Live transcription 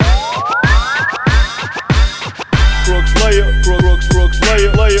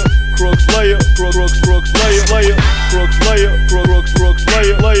Crooks layer, crooks layer, crooks layer, crooks layer, crooks layer, crooks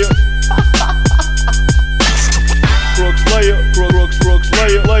layer, crooks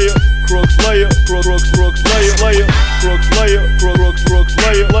layer, crooks layer, crooks layer, crooks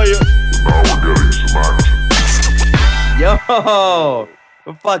layer. Now we're getting some action. Yo,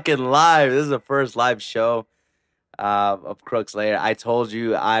 we're fucking live. This is the first live show of Crooks Layer. I told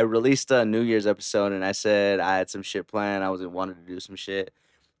you I released a New Year's episode, and I said I had some shit planned. I wanted to do some shit,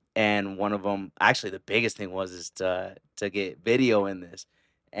 and one of them, actually, the biggest thing was to get video in this.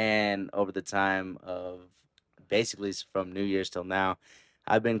 And over the time of basically from New Year's till now,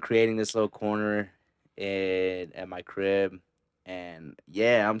 I've been creating this little corner at my crib, and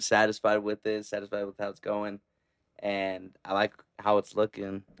yeah, I'm satisfied with it. Satisfied with how it's going. And I like how it's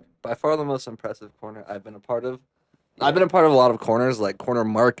looking. By far the most impressive corner I've been a part of. Yeah. I've been a part of a lot of corners, like corner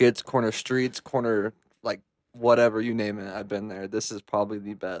markets, corner streets, corner, like, whatever, you name it. I've been there. This is probably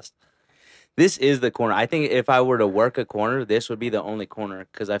the best. This is the corner. I think if I were to work a corner, this would be the only corner,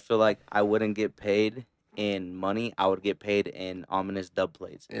 because I feel like I wouldn't get paid in money. I would get paid in ominous dub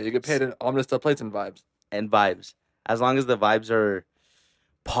plates. Yeah, you get paid in ominous dub plates and vibes. And vibes. As long as the vibes are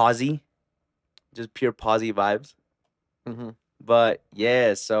posy, just pure posy vibes. Mm-hmm. But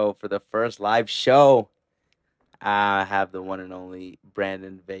yeah, so for the first live show, I have the one and only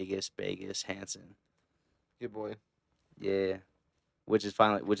Brandon Vegas Hansen. Good boy. Yeah, which is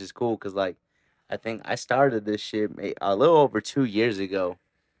cool, because like I think I started this shit a little over 2 years ago,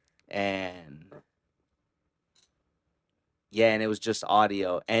 and yeah, and it was just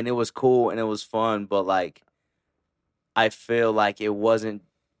audio, and it was cool and it was fun, but like I feel like it wasn't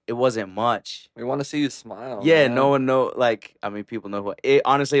much. We want to see you smile. Yeah, man. no one know. Like, I mean, people know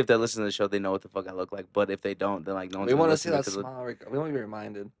honestly, if they listen to the show, they know what the fuck I look like. But if they don't, then like no one's. We want to see that smile. We want to be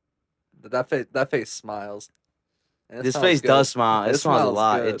reminded that face smiles. And this face does smile. It smiles a smells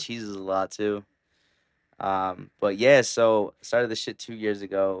lot. good. It cheeses a lot too. But yeah, so I started this shit 2 years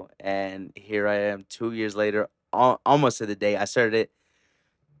ago, and here I am 2 years later, almost to the day. I started it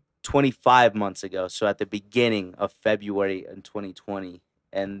 25 months ago, so at the beginning of February in 2020.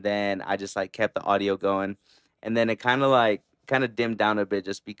 And then I just like kept the audio going, and then it kind of dimmed down a bit,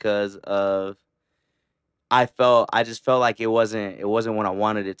 just because of I just felt like it wasn't what I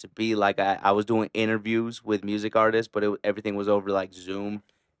wanted it to be. Like I was doing interviews with music artists, but everything was over like Zoom,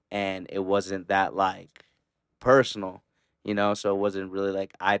 and it wasn't that like personal, so it wasn't really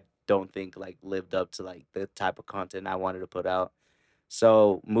like, I don't think like lived up to like the type of content I wanted to put out.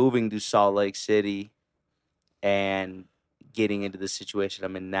 So moving to Salt Lake City and getting into the situation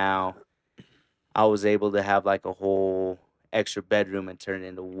I'm in now, I was able to have like a whole extra bedroom and turn it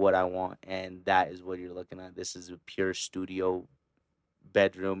into what I want, and that is what you're looking at. This is a pure studio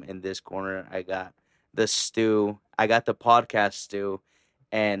bedroom. In this corner, I got the stew, I got the podcast stew,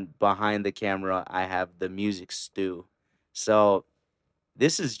 and behind the camera, I have the music stew. So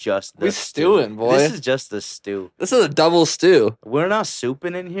this is just the we stewing, boy. This is just the stew. This is a double stew. We're not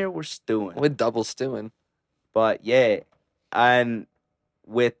souping in here. We're stewing. We're double stewing. But yeah, and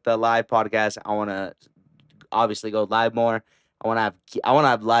with the live podcast, I want to obviously go live more. I want to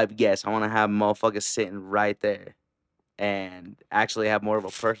have live guests. I want to have motherfuckers sitting right there, and actually have more of a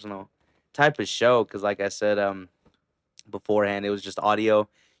personal type of show. Because like I said, beforehand, it was just audio.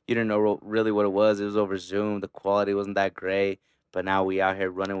 You didn't know really what it was. It was over Zoom. The quality wasn't that great. But now we out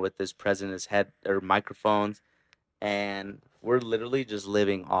here running with this president's head or microphones, and we're literally just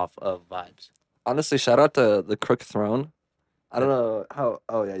living off of vibes. Honestly, shout out to the Crook Throne. I don't know how.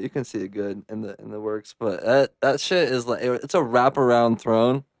 Oh yeah, you can see it good in the works. But that shit is like, it's a wraparound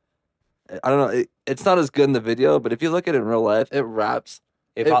throne. I don't know. It's not as good in the video, but if you look at it in real life, it wraps.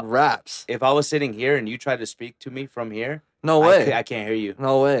 Wraps. If I was sitting here and you tried to speak to me from here, No way. I can't hear you.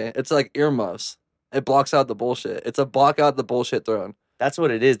 No way. It's like earmuffs. It blocks out the bullshit. It's a block out the bullshit throne. That's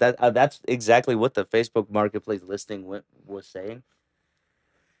what it is. That's exactly what the Facebook Marketplace listing was saying.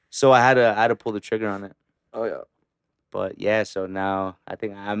 So I had to pull the trigger on it. Oh yeah. But yeah, so now I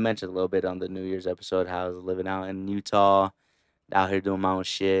think I mentioned a little bit on the New Year's episode how I was living out in Utah, out here doing my own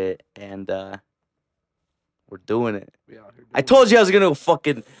shit, and we're doing it. I told you I was gonna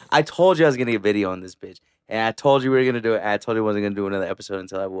get video on this bitch, and I told you we were gonna do it. And I told you I wasn't gonna do another episode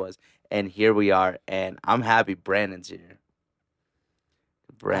until I was, and here we are. And I'm happy Brandon's here.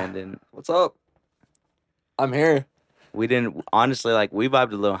 Brandon, what's up? I'm here. We didn't honestly we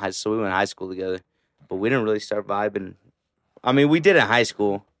vibed a little in high school. So we went to high school together, but we didn't really start vibing. I mean, we did in high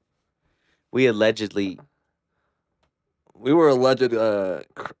school. We were alleged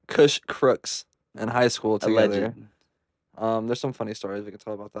Kush crooks in high school together. Alleged. There's some funny stories we can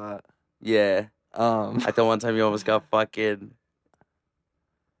tell about that. Yeah. I thought one time you almost got fucking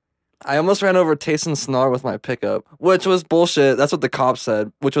I almost ran over Tayson Snar with my pickup, which was bullshit. That's what the cop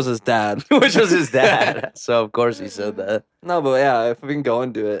said, which was his dad. Which was his dad. So of course he said that. No, but yeah, if we can go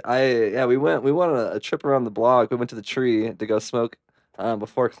into it, we went on a trip around the block. We went to the tree to go smoke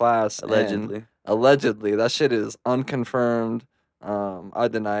before class. and Allegedly. that shit is unconfirmed. I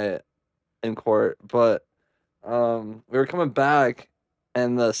deny it in court, but we were coming back,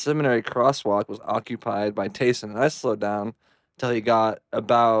 and the seminary crosswalk was occupied by Tayson, and I slowed down until he got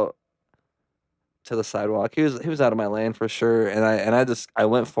about to the sidewalk. He was out of my lane for sure, and I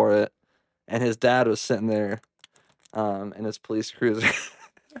went for it, and his dad was sitting there, in his police cruiser.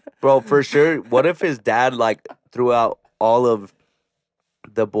 Bro, for sure. What if his dad, like, throughout all of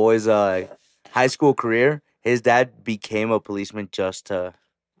the boy's high school career, his dad became a policeman just to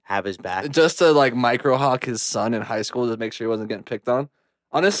have his back? Just to like micro hawk his son in high school to make sure he wasn't getting picked on.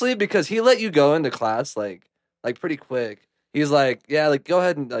 Honestly, because he let you go into class like pretty quick. He's like, yeah, like go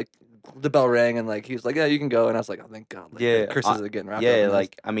ahead and like the bell rang and like he was like, yeah, you can go. And I was like, oh thank God. Like, Yeah, curses are getting wrapped up Yeah, in this.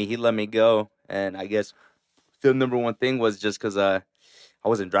 like, I mean, he let me go, and I guess the number one thing was just because I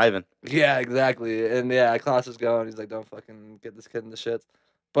wasn't driving. Yeah, exactly. And yeah, class is going. He's like, don't fucking get this kid in the shits.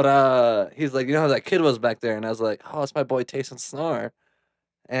 But he's like, you know how that kid was back there? And I was like, oh, it's my boy Tayson Snar.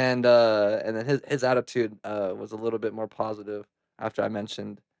 And then his attitude was a little bit more positive after I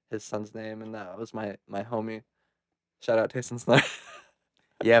mentioned his son's name, and that was my homie. Shout out Tayson Snar.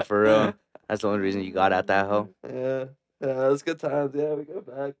 Yeah, for real. That's the only reason you got out that hoe. Yeah, it was good times. Yeah, we go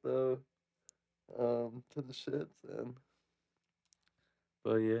back though, to the shits, and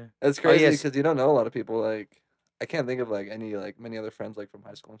But yeah. it's crazy yes. because you don't know a lot of people. Like, I can't think of like any like many other friends like from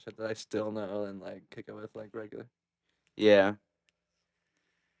high school and shit that I still know and like kick it with like regular. Yeah.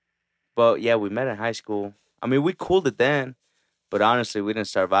 But yeah, we met in high school. I mean, we cooled it then, but honestly, we didn't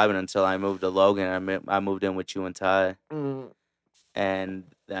start vibing until I moved to Logan. I moved in with you and Ty, and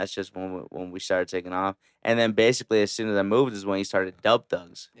that's just when we started taking off. And then basically, as soon as I moved, is when you started Dub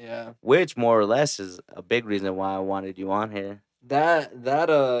Thugs, Yeah. which more or less is a big reason why I wanted you on here.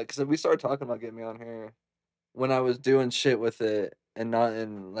 Because we started talking about getting me on here when I was doing shit with it and not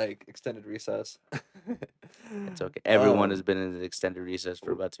in like extended recess. It's okay. Everyone Um, has been in the extended recess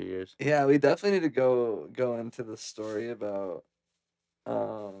for about 2 years. Yeah, we definitely need to go into the story about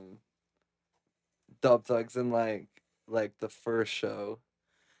Dub Thugs and like the first show.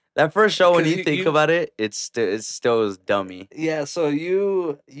 That first show, when 'Cause you think about it, it's still is dummy. Yeah, so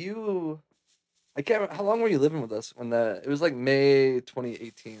you I can't remember, how long were you living with us when it was like May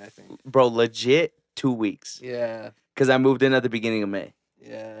 2018, I think. Bro, legit 2 weeks. Yeah. Because I moved in at the beginning of May.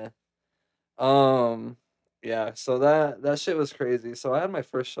 Yeah. Yeah, so that shit was crazy. So I had my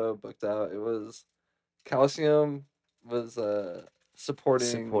first show booked out. It was Calcium was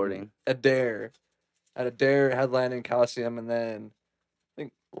supporting Adair. At Adair headlining Calcium, and then I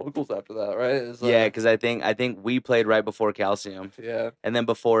think Locals after that, right? It was, Yeah, because I think we played right before Calcium. yeah. And then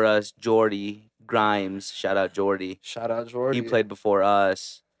before us, Jordy Grimes, shout out Jordy. Shout out Jordy. He played before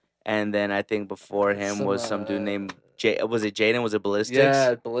us. And then I think before him Some, was some dude named was it Jaden? Was it Ballistics?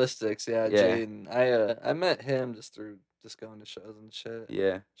 Yeah, Ballistics. Yeah, Yeah. Jaden. I met him just through going to shows and shit.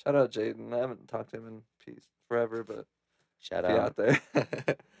 Yeah. Shout out Jaden. I haven't talked to him in forever, but Shout be out. out there.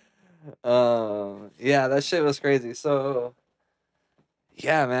 Yeah, that shit was crazy. So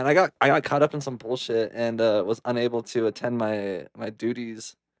yeah, man, I got caught up in some bullshit and was unable to attend my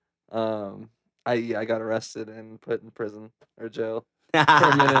duties. I got arrested and put in prison or jail.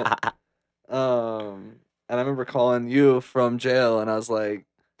 a minute. And I remember calling you from jail, and I was like,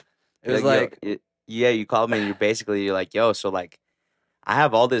 it was like, yeah, you called me and you're like, yo, so like, I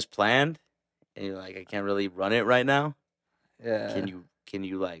have all this planned, and you're like, I can't really run it right now. yeah. Can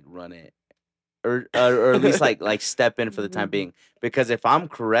you like run it, or at least like step in for the time being? Because if I'm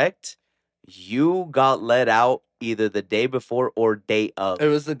correct, you got let out either the day before or day of. It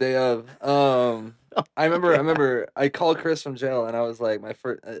was the day of. I remember I called Chris from jail, and I was like,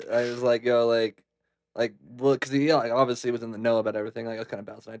 I was like, yo, like, well, because he like obviously was in the know about everything. Like I was kind of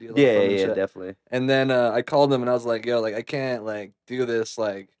bouncing ideas. off him and Yeah, shit. definitely. And then I called him, and I was like, yo, like I can't like do this.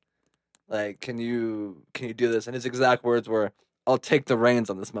 Like can you do this? And his exact words were, I'll take the reins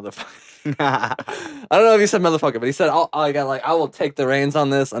on this motherfucker. I don't know if he said motherfucker, but he said, I will take the reins on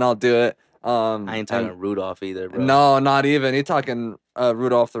this and I'll do it. I ain't talking Rudolph either, bro. No, not even. He talking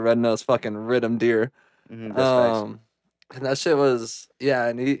Rudolph the Red-Nosed fucking Riddim Deer. That's facts. And that shit was, yeah,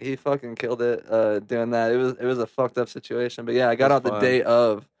 and he fucking killed it doing that. It was a fucked up situation. But yeah, I got That's out the fun. day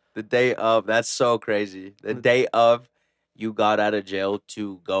of. The day of, that's so crazy. The day of, you got out of jail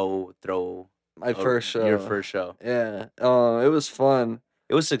to go throw My first show. Your first show. Yeah. It was fun.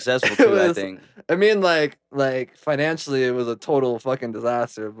 It was successful It too, I was- think. I mean, like financially, it was a total fucking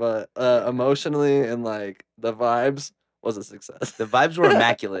disaster, but emotionally and like the vibes was a success. The vibes were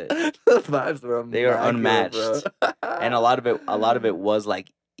immaculate. The vibes were They are immaculate, bro. And a lot of it was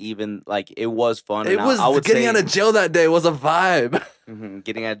like even like it was fun. It and was I would getting say, out of jail that day was a vibe.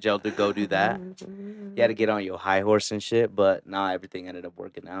 getting out of jail to go do that. You had to get on your high horse and shit, but nah, everything ended up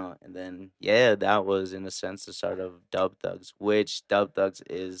working out. And then yeah, that was in a sense the start of Dub Thugs, which Dub Thugs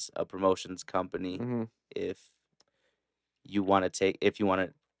is a promotions company. Mhm. If you want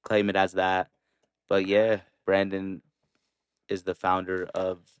to claim it as that. But yeah, Brandon is the founder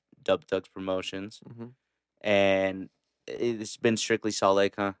of Dub Thugs Promotions, Mhm. and it's been strictly Salt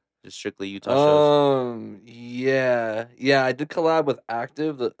Lake, huh? Just strictly Utah shows. Yeah. I did collab with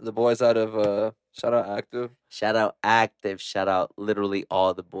Active, the boys out of shout out Active. Shout out Active. Shout out literally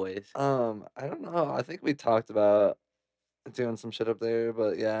all the boys. I don't know. I think we talked about doing some shit up there,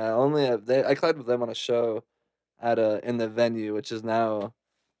 but yeah, I collabed with them on a show at in the venue, which is now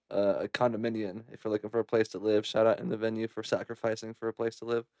a condominium. If you're looking for a place to live, shout out in the venue for sacrificing for a place to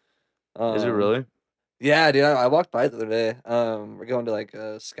live. Is it really? Yeah, dude. I walked by the other day. We're going to like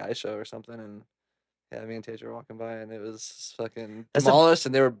a Sky Show or something, and yeah, me and Tage were walking by, and it was fucking That's demolished,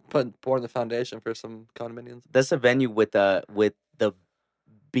 and they were pouring the foundation for some condominiums. That's a venue with the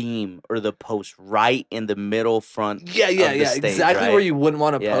beam or the post right in the middle front. Yeah, of the stage, exactly right? where you wouldn't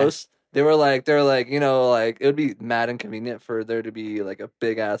want to Yeah. post. They're like, you know, like it would be mad inconvenient for there to be like a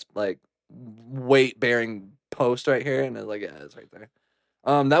big ass like weight bearing post right here, and it's like, yeah, it's right there.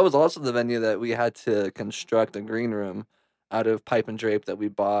 That was also the venue that we had to construct a green room out of pipe and drape that we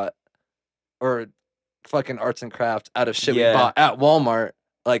bought, or fucking arts and craft out of shit we Yeah. bought at Walmart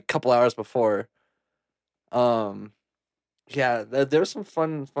like a couple hours before. Yeah, there were some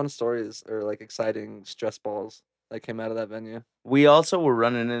fun stories or like exciting stress balls that came out of that venue. We also were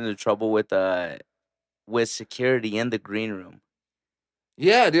running into trouble with security in the green room.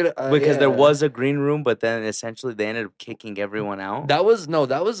 Yeah, dude. Because there yeah. was a green room, but then essentially they ended up kicking everyone out. That was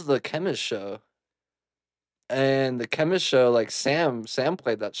the chemist show. And the chemist show, like Sam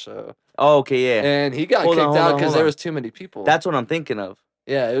played that show. Oh, okay, yeah. And he got Hold on, kicked hold out on, because hold there on. was too many people. That's what I'm thinking of.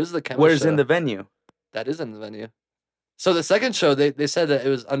 yeah, it was the chemist Where's show. in the venue? That is in the venue. So the second show, they said that it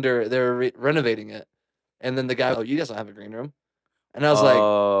was they were renovating it. And then the guy, oh, you guys don't have a green room. And I was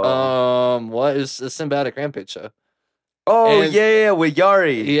like, what? It was a Symbiotic Rampage show. Oh, and- yeah, with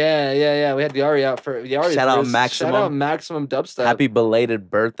Yari. Yeah. We had Yari out for Yari. Shout out first. Maximum. Shout out Maximum Dubstep. Happy belated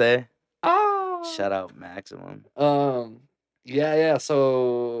birthday. Oh. Shout out Maximum. Yeah.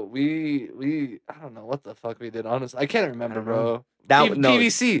 So we I don't know what the fuck we did. Honestly, I can't remember, I don't know. bro. No,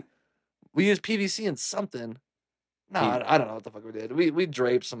 PVC. We used PVC in something. No, I don't know what the fuck we did. We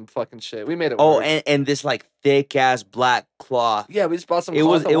draped some fucking shit. We made it. Oh, work. and this like thick ass black cloth. yeah, we just bought some. It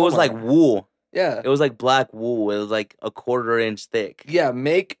was cloth at like Walmart. wool. yeah. It was like black wool. It was like a 1/4 inch thick. Yeah,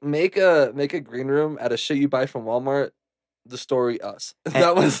 make a green room out of shit you buy from Walmart. The story us.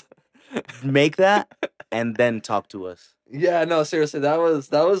 That was Make that and then talk to us. yeah, no, seriously, that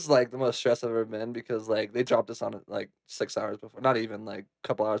was like the most stress I've ever been because like they dropped us on it like 6 hours before, not even like a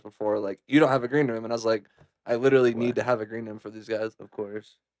couple hours before. Like you don't have a green room, and I was like, I literally need to have a green room for these guys, Of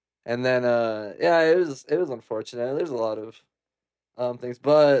course. and then yeah, it was unfortunate. There's a lot of things,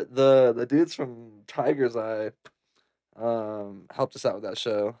 but the dudes from Tiger's Eye helped us out with that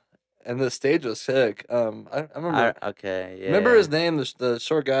show, and the stage was sick. I remember. Okay, yeah. Remember his name, the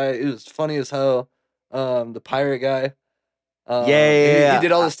short guy. He was funny as hell. The pirate guy. Yeah. He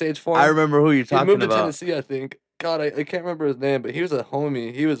did all the stage for him. I remember who you're He talking moved about. to Tennessee, I think. God, I can't remember his name, but he was a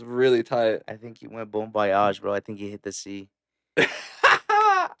homie. He was really tight. I think he went Bon Voyage, bro. I think he hit the sea.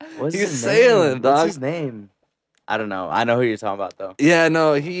 What's He's his sailing, name? dog. What's his name? I don't know. I know who you're talking about though. Yeah,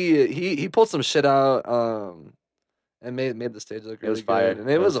 no, he pulled some shit out. And made the stage look It was really fire. good. And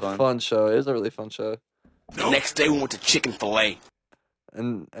it was a fun. fun show. It was a really fun show. Next day we went to chicken fillet.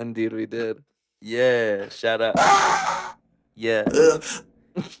 And indeed we did. Yeah, shout out. Yeah.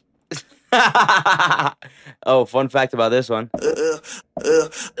 Oh, fun fact about this one.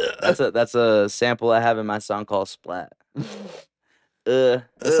 That's a sample I have in my song called Splat. That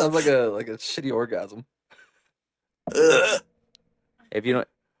sounds like a shitty orgasm. If you don't,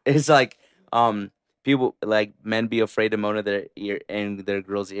 it's like people like men be afraid to moan in their ear in their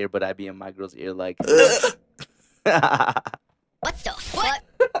girl's ear, but I be in my girl's ear like. What the fuck?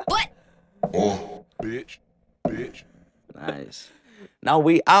 What? Oh, bitch. Nice. Now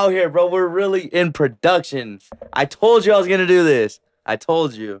we out here, bro. We're really in production. I told you I was gonna do this. I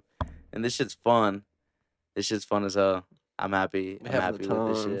told you, and this shit's fun. This shit's fun as hell. I'm happy. I'm having happy the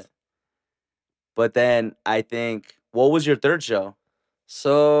with this tones. shit. But then I think, what was your third show?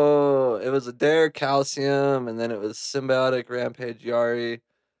 So it was a Dare Calcium, and then it was Symbiotic Rampage Yari,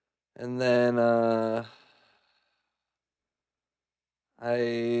 and then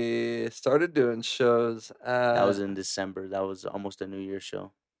I started doing shows. That was in December. That was almost a New Year's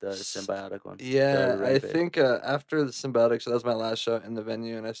show. The symbiotic one. Yeah, The I Rampage. think after the Symbiotic show, that was my last show in the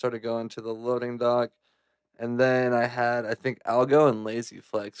venue, and I started going to the loading dock, and then I had I think Algo and Lazy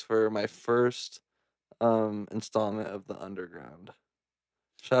Flex for my first installment of the Underground.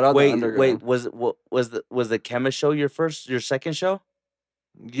 Shout out the Underground. Was the Chemist show your second show?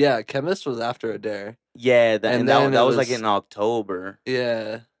 Yeah, Chemist was after a Dare. Yeah, And that then it was like was- in October,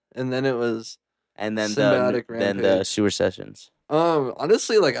 Yeah, and then it was and then Symbiotic then the Rampage. Sewer Sessions.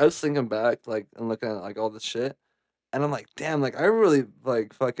 honestly, like I was thinking back, like and looking at like all the shit, and I'm like, damn, like I really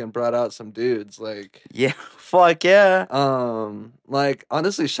like fucking brought out some dudes, like Yeah, fuck yeah. like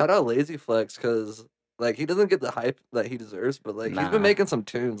honestly, shout out Lazy Flex because like he doesn't get the hype that he deserves, but like he's Nah. been making some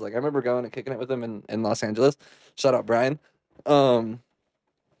tunes. Like I remember going and kicking it with him in Los Angeles. Shout out Brian.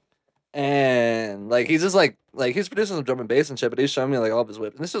 And like he's just like he's producing some drum and bass and shit, but he's showing me like all of his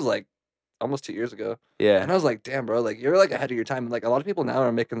whips. And this was like almost 2 years ago. Yeah, And I was like, damn, bro, like you're like ahead of your time. And like a lot of people now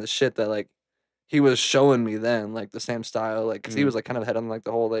are making the shit that like he was showing me then, like the same style, like because he Mm. was like kind of ahead on like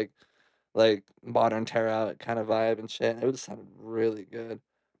the whole like modern tear out kind of vibe and shit. And it just sounded really good,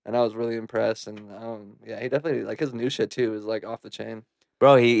 and I was really impressed. And yeah, he definitely like his new shit too is like off the chain.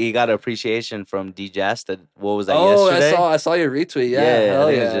 bro. He got appreciation from D Jasta. What was that? Oh, yesterday? I saw your retweet. Yeah, I hell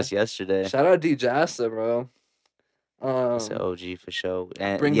think yeah. it was just yesterday. Shout out D Jasta, bro. It's a OG for sure.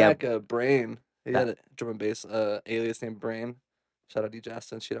 And Bring yeah, back Brain. He That- had a drum and bass alias named Brain. Shout out D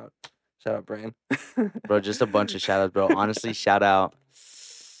Justin. Shout out Brain. bro, just a bunch of shout outs, bro. Honestly, shout out.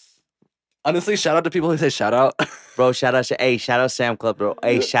 Honestly, shout out to people who say shout out. Bro, shout out Sam Club, bro.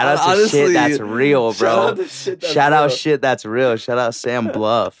 Hey, shout out to Honestly, shit that's real, shout bro. out to shit that's Shout out real. shit that's real. Shout out Sam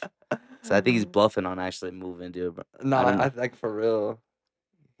Bluff. So I think he's bluffing on actually moving, dude. Bro. No, I don't know. I think for real.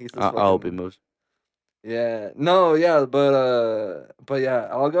 He's just I hope he fucking- moves. Yeah. No, yeah, but yeah,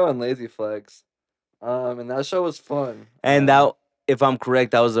 I'll go on Lazy Flex. And that show was fun. And that, if I'm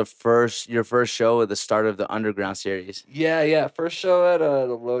correct, that was your first show at the start of the Underground series. Yeah. First show at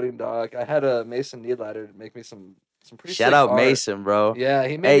the loading dock. I had a Mason Needlighter to make me some pretty Shout sick out art. Mason, bro. Yeah,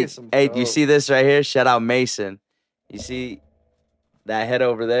 he made me Hey, some. hey, do you dope- see this right here? Shout out Mason. You see that head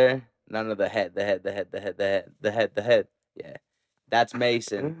over there? No, the head. Yeah, that's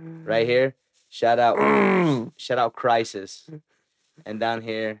Mason right here. Shout out Crisis, and down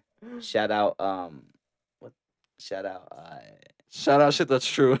here, shout out what? Shout out Shout out shit that's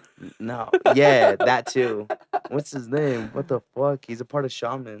true. no, yeah, that too. What's his name? What the fuck? He's a part of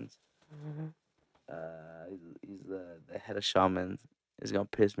Shamans. He's the head of Shamans. He's gonna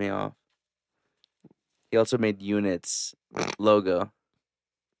piss me off. He also made Unit's logo.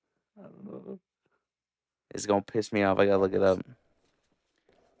 I don't know. It's gonna piss me off. I gotta look it up.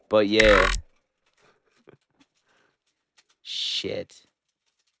 But yeah. Shit.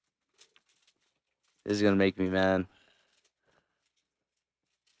 This is gonna make me mad.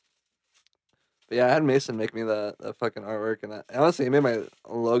 But yeah, I had Mason make me that fucking artwork, and honestly, he made my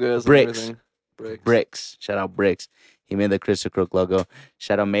logos Bricks. and everything. Bricks. Shout out Bricks. He made the Crystal Crook logo.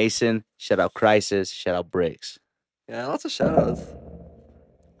 Shout out Mason. Shout out Crisis. Shout out Bricks. Yeah, lots of shout outs.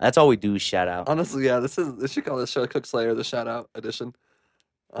 That's all we do. is Shout out. Honestly, yeah, they should call this show Cook Slayer the shout out edition.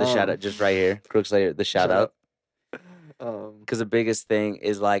 The shout out just right here. Crook Slayer. The shout out. Because the biggest thing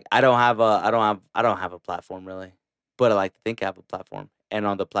is like I don't have a platform really, but I like to think I have a platform, and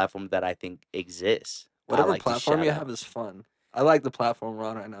on the platform that I think exists, I Whatever like to platform shout you out. have is fun. I like the platform we're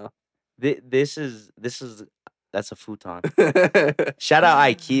on right now. This is that's a futon. Shout out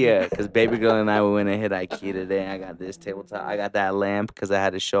IKEA because baby girl and I went and hit IKEA today. I got this tabletop. I got that lamp because I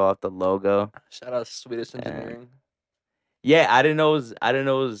had to show off the logo. Shout out Swedish Engineering. Yeah, I didn't know it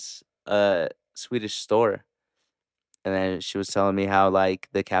was a Swedish store. And then she was telling me how like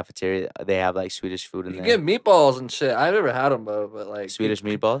the cafeteria they have like Swedish food in You there. get meatballs and shit. I've never had them, but like Swedish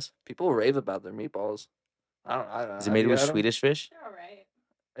meatballs. people rave about their meatballs. I don't. Is it have made you with had 'em? Swedish fish? All right.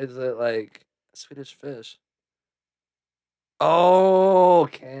 Is it like Swedish fish? Oh,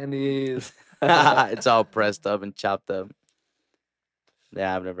 candies. It's all pressed up and chopped up.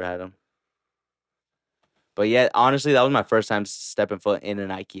 Yeah, I've never had them. But yeah, honestly, that was my first time stepping foot in an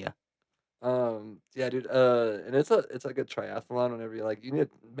IKEA. Yeah, dude. And it's like a triathlon. Whenever you need to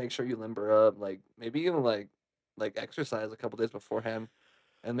make sure you limber up, like maybe even like exercise a couple days beforehand,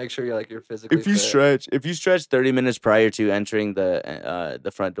 and make sure you're physically. If you stretch 30 minutes prior to entering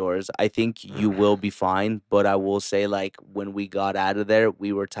the front doors, I think you will be fine. But I will say, like when we got out of there,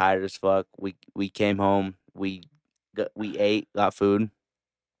 we were tired as fuck. We came home, we ate, got food,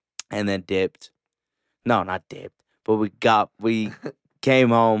 and then dipped. No, not dipped, but we came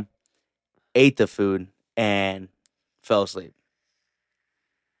home, ate the food, and fell asleep.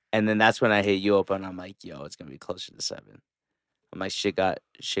 And then that's when I hit you up, and I'm like, "Yo, it's gonna be closer to 7." I'm like, "Shit got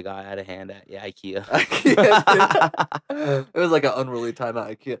out of hand at IKEA." It was like an unruly time at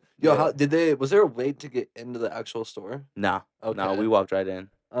IKEA. Yo, Yeah. how did they? Was there a wait to get into the actual store? No, Okay. we walked right in.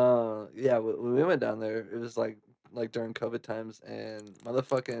 Yeah, when we went down there, it was like during COVID times, and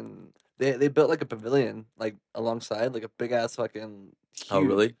motherfucking they built like a pavilion like alongside like a big ass fucking.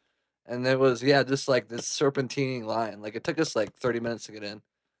 Huge. And there was just like this serpentining line. Like it took us like 30 minutes to get in.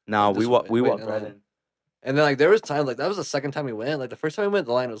 No, Like, we just walked waiting right line. in. And then like there was times like that was the second time we went. Like the first time we went,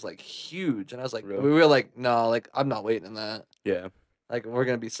 the line was like huge, and I was like, Really? we were like, no, like I'm not waiting in that. Yeah. Like we're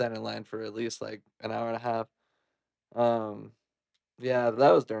gonna be standing in line for at least like an hour and a half. Yeah,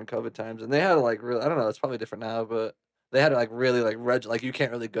 that was during COVID times, and they had like really, I don't know, it's probably different now, but they had like really like like you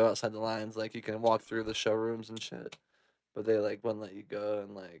can't really go outside the lines. Like you can walk through the showrooms and shit, but they like wouldn't let you go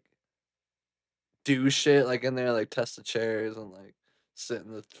and like do shit like in there, like test the chairs and like sit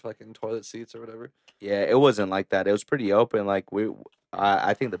in the fucking toilet seats or whatever. Yeah, it wasn't like that. It was pretty open. Like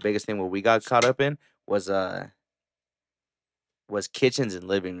I think the biggest thing what we got caught up in was kitchens and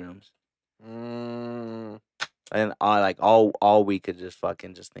living rooms, and all we could just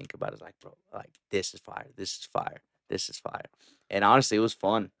fucking just think about is like, bro, like this is fire, this is fire, this is fire, and honestly, it was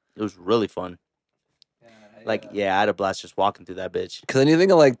fun. It was really fun. Like, yeah, I had a blast just walking through that bitch. Cause then you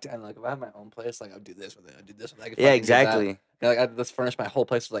think of like, damn, like if I have my own place, like I'll do this with it, I'll do this with it. I could Yeah, fucking do that. exactly. Yeah, like let's furnish my whole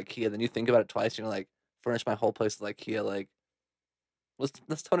place with IKEA. Then you think about it twice, you're like, furnish my whole place with IKEA. Like,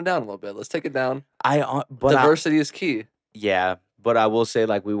 let's tone it down a little bit. Let's take it down. But Diversity is key. yeah, but I will say,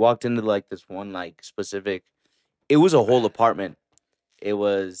 like, we walked into like this one like specific. It was a whole apartment. It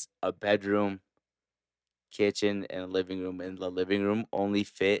was a bedroom, kitchen, and a living room. And the living room only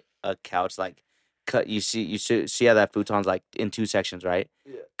fit a couch. Like, cut. You see how that futon's like in 2 sections, right?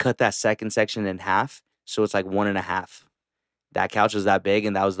 Yeah. Cut that second section in half, so it's like 1.5. That couch was that big,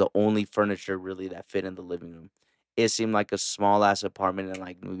 and that was the only furniture really that fit in the living room. It seemed like a small ass apartment in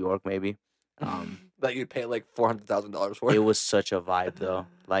like New York, maybe. That you'd pay like $400,000 for. It was such a vibe though.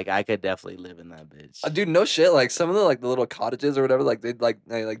 Like I could definitely live in that bitch. Dude, no shit. Like some of the like the little cottages or whatever, like they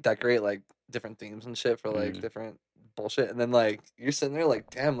decorate like different themes and shit for like different bullshit. And then like you're sitting there like,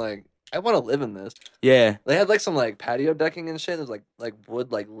 damn, like I want to live in this. Yeah. They had like some like patio decking and shit. There's like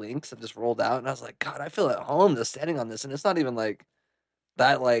wood like links that just rolled out, and I was like, God, I feel at home just standing on this, and it's not even like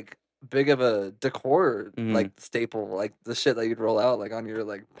that like big of a decor like staple, like the shit that you'd roll out like on your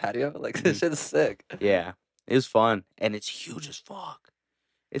like patio. Like this shit is sick. Yeah. It was fun, and it's huge as fuck.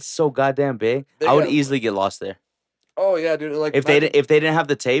 It's so goddamn big. They I would got- easily get lost there. Oh yeah, dude. Like If they didn't have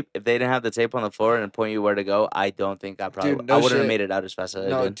the tape, on the floor and point you where to go, I don't think I probably Dude, no I wouldn't have shit. made it out as fast as I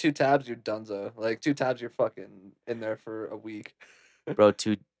no did. 2 tabs, you're donezo. Like 2 tabs, you're fucking in there for a week. Bro,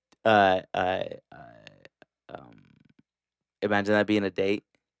 imagine that being a date.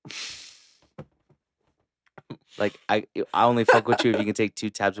 Like I only fuck with you if you can take 2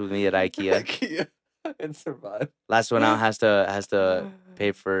 tabs with me at IKEA. IKEA and survive. Last one out has to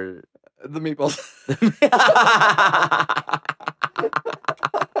pay for. The meatballs.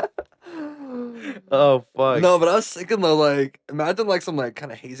 Oh fuck. No, but I was thinking though, like, imagine like some like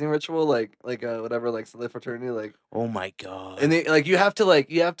kind of hazing ritual, like whatever, like the fraternity, like, Oh my god. and they like you have to like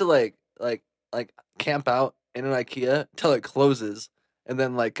camp out in an IKEA till it closes, and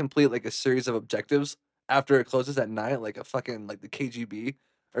then like complete like a series of objectives after it closes at night, like a fucking like the KGB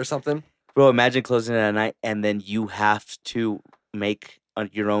or something. Bro, imagine closing it at night and then you have to make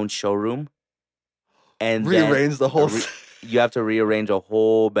your own showroom. And then Rearrange the whole. you have to rearrange a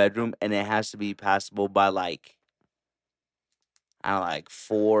whole bedroom, and it has to be passable by like, I don't know, like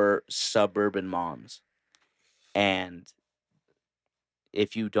 4 suburban moms. And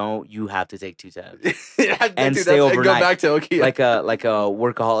if you don't, you have to take 2 tabs. And stay Go overnight. back to IKEA. Like a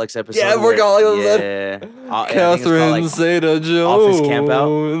Workaholics episode. Yeah, where- Workaholics Yeah. I think it's called, Catherine like,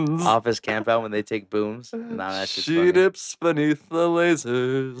 Zeta-Jones. Office camp out when they take booms. Nah, that's just She funny. dips beneath the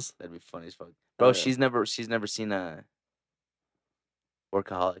lasers. That'd be funny as fuck. Bro, yeah. she's never seen a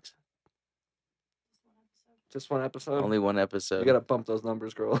Workaholics. Just one episode. Only one episode. You gotta bump those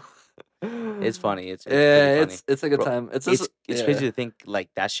numbers, girl. It's funny. It's Yeah, pretty funny. it's a good Bro, time. It's It's yeah. crazy to think like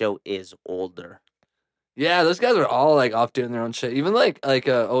that show is older. Yeah, those guys are all like off doing their own shit. Even like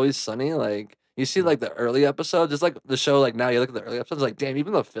Always Sunny, like you see like the early episodes, just like the show like now you look at the early episodes, like damn,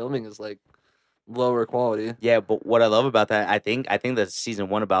 even the filming is like lower quality. Yeah, but what I love about that, I think that season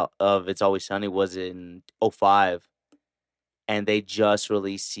 1 of It's Always Sunny was in 2005, and they just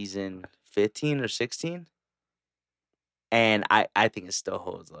released season 15 or 16. and I think it still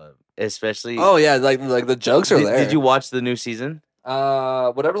holds up, especially. Oh yeah, like the jokes are did, there. did you watch the new season?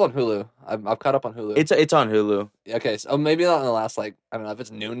 Whatever's on Hulu. I've caught up on Hulu. It's on Hulu. Yeah, okay. So maybe not in the last like I don't know if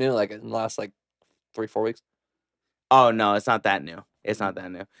it's new like in the last like 3-4 weeks. Oh no, it's not that new. It's not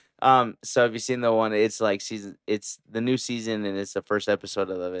that new. So have you seen the one? It's like it's the new season, and it's the first episode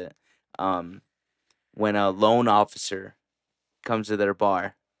of it. When a loan officer comes to their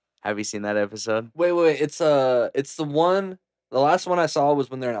bar. Have you seen that episode? Wait. It's the one. The last one I saw was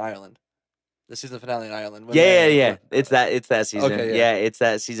when they're in Ireland. The season finale in Ireland. When Yeah. It's that season. Okay, yeah. yeah. It's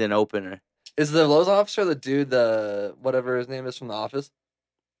that season opener. Is the loan officer the dude the whatever his name is from The Office?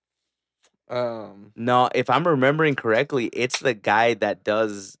 No, if I'm remembering correctly, it's the guy that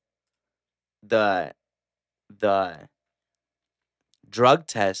does the drug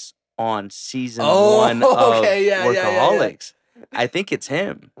test on season one of okay, yeah. Workaholics. I think it's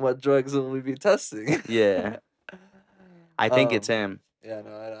him. What drugs will we be testing? Yeah. I think it's him. Yeah,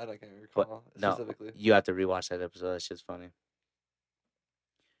 no, I can't recall No, specifically. you have to rewatch that episode. That shit's funny.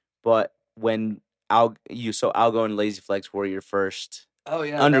 But when Algo and Lazy Flex were your first Oh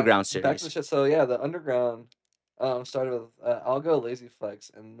yeah, underground back to the series. shit. So yeah, the underground started with Algo, Lazy Flex,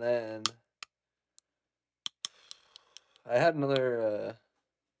 and then I had another.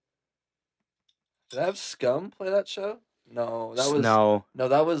 Did I have Scum play that show? No, that was no.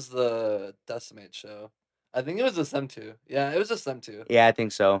 that was the Decimate show. I think it was just them two. Yeah, it was just them two. Yeah, I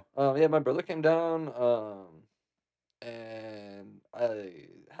think so. Yeah, my brother came down, and I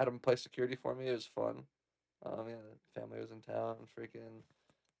had him play security for me. It was fun. Yeah, the family was in town. Freaking,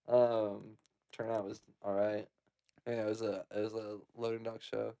 turnout was all right. Yeah, it was a loading dock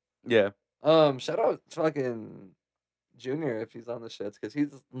show. Yeah. Shout out fucking Junior if he's on the shits because he's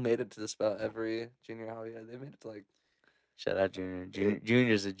made it to just about every junior hobby. They made it to like. Shout out Junior.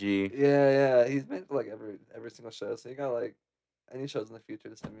 Junior's a G. Yeah, he's made it to like every single show. So you got like any shows in the future,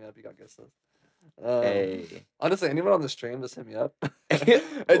 just hit me up. You got guest list. Hey. Honestly, anyone on the stream, just hit me up.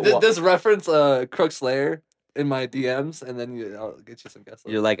 Wha- Just reference Crook's Lair in my DMs, and then I'll get you some guest lists.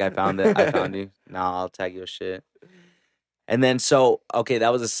 You're like, I found it. I found you. Nah, I'll tag your shit. And then okay,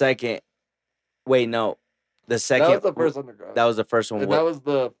 that was the second. Wait, no, the second. That was the first underground. That was the first one. And that was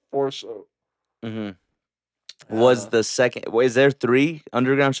the fourth show. Mm-hmm. Was the second? Is there 3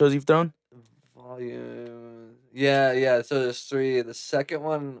 underground shows you've thrown? Volume? Yeah. So there's 3. The second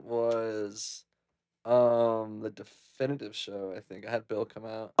one was the definitive show. I think I had Bill come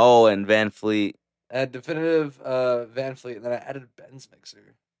out. Oh, and Van Fleet. I had definitive Van Fleet, and then I added Ben's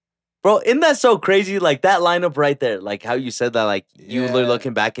Mixer. Bro, isn't that so crazy? Like that lineup right there. Like how you said that. Like you Yeah. were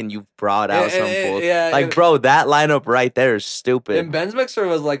looking back and you brought out some fools. Yeah, Like, bro, that lineup right there is stupid. And Ben's Mixer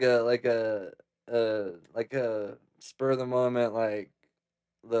was like a spur of the moment, like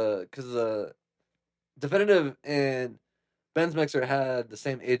because the definitive and Ben's Mixer had the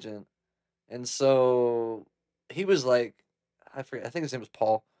same agent, and so he was like, I forget, I think his name was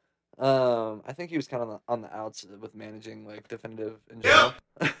Paul. I think he was kind of on the outs with managing like definitive in general.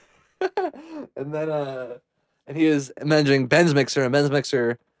 And then and he was managing Ben's Mixer, and Ben's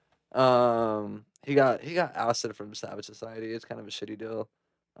Mixer, he got ousted from Savage Society. It's kind of a shitty deal.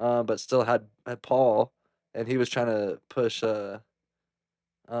 But still had Paul, and he was trying to push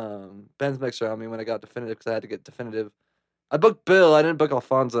Ben's Mixer on me when I got definitive because I had to get definitive. I booked Bill. I didn't book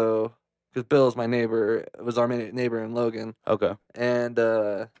Alfonso because Bill is my neighbor. It was our neighbor in Logan, Okay. and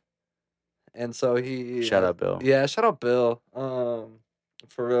so he Shout out Bill. Yeah, shout out Bill.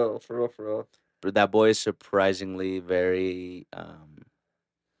 For real. But that boy is surprisingly very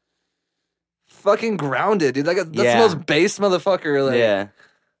Fucking grounded, dude. Like that's Yeah. the most base motherfucker. Like, yeah.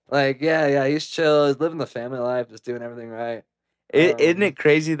 Like yeah. He's chill. He's living the family life, just doing everything right. Isn't it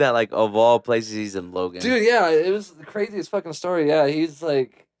crazy that like of all places he's in Logan? Dude, yeah, it was the craziest fucking story. Yeah, he's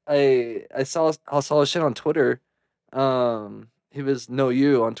like, I saw his shit on Twitter. He was No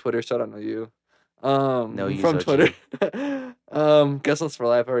You on Twitter. Shout out No You. No You's from OG. Twitter. Guest list for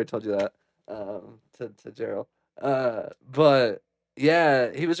life. I already told you that. To Gerald. But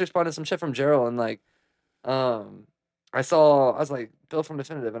yeah, he was responding to some shit from Gerald, and like, I was like, Bill from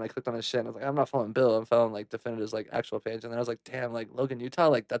Definitive, and I clicked on his shit, and I was like, I'm not following Bill, I'm following like Definitive's like actual page, and then I was like, damn, like Logan, Utah,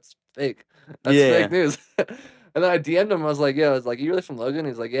 like that's fake. That's Yeah. fake news. And then I DM'd him, I was like, yeah, I was like, you really from Logan?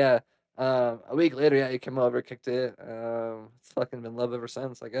 He's like, yeah. A week later, yeah, he came over, kicked it. It's fucking been love ever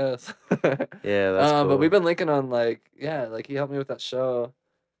since, I guess. Yeah, that's cool. But we've been linking on like, yeah, like he helped me with that show.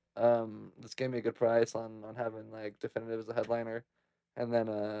 This gave me a good price on having like Definitive as a headliner, and then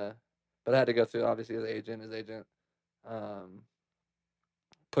but I had to go through obviously his agent.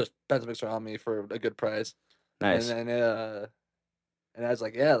 Pushed Ben's Mixer on me for a good price. Nice. And I was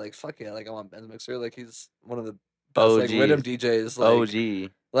like, yeah, like fuck yeah, like I want Ben's Mixer. Like he's one of the best like OGs. rhythm DJs.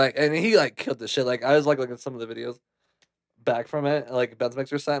 OG. Like, and he like killed the shit. Like, I was like looking at some of the videos back from it, like Ben's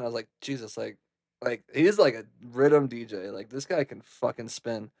Mixer set, and I was like, Jesus, like he's like a rhythm DJ. Like, this guy can fucking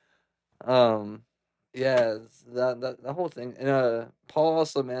spin. Yeah, that whole thing. And Paul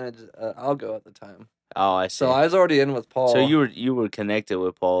also managed Algo at the time, Oh, I see. so I was already in with Paul. So you were connected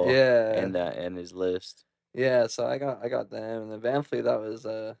with Paul. Yeah. In his list. Yeah, so I got them, and then Van Fleet. That was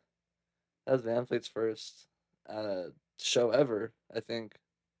Van Fleet's first show ever. I think.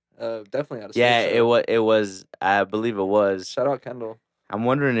 Definitely out of Yeah, it was. I believe it was. Shout out Kendall. I'm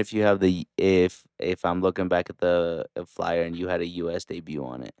wondering if you have the if I'm looking back at the flyer and you had a U.S. debut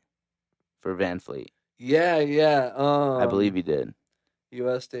on it for Van Fleet. Yeah. I believe you did.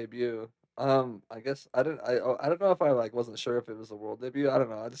 U.S. debut. I guess I don't know if I like wasn't sure if it was a world debut. I don't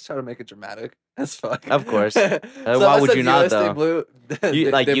know. I just try to make it dramatic as fuck. Of course. So Why I would said you not US though?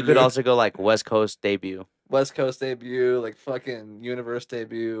 Debut, You could also go like West Coast debut, West Coast debut, like fucking Universe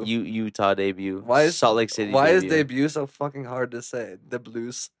debut. Utah debut, Why is Salt Lake City. Why is debut. debut so fucking hard to say? The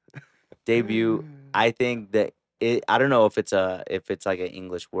blues. Debut? I think that I don't know if it's like an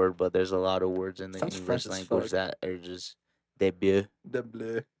English word, but there's a lot of words in the Sounds English French as language fuck. that are just debut. The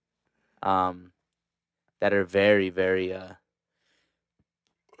bleu. That are very, very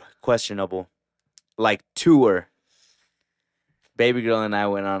questionable. Like tour. Baby girl and I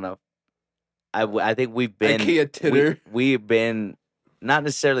went on a. I think we've been IKEA titter. We've been not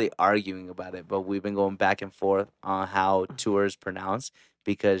necessarily arguing about it, but we've been going back and forth on how tour is pronounced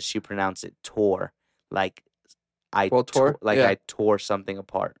because she pronounced it tour, like Well, tour? like Yeah. I tore something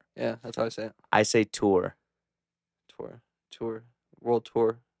apart. Yeah, that's how I say it. I say tour, World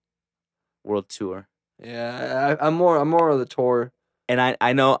tour. world tour, Yeah, I'm more of the tour. and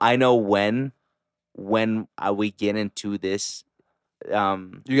I know when we get into this.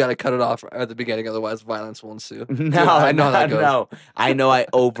 You got to cut it off at the beginning, otherwise violence will ensue. No, I know how that goes. no. I know I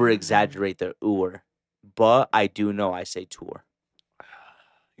over exaggerate the "ur," but I do know I say tour.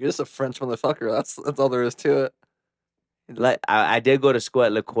 You're just a French motherfucker. That's all there is to it. I did go to school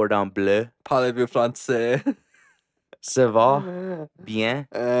at Le Cordon Bleu. Parlez-vous français? Ça va bien?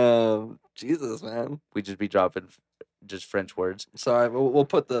 Jesus, man. We just be dropping just French words. Sorry, we'll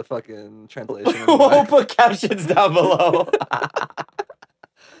put the fucking translation. in We'll the put captions down below.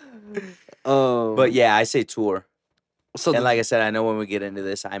 But yeah, I say tour. so And like I said, I know when we get into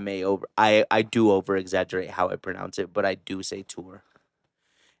this, I do over exaggerate how I pronounce it, but I do say tour.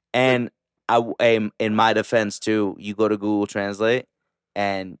 And in my defense too, you go to Google Translate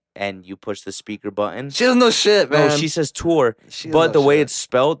and you push the speaker button. she doesn't know shit, man. No, she says tour, She doesn't but know the way shit. it's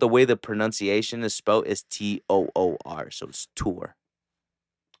spelled, the way the pronunciation is spelled is TOOR, so it's tour.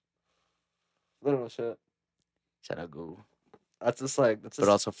 They don't know shit. Shout out Google, That's just like that's but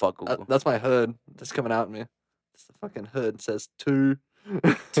just, also fuck Google. that's my hood. That's coming out at me. It's the fucking hood. It says tour.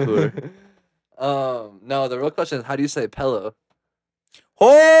 Tour. No, the real question is how do you say pillow?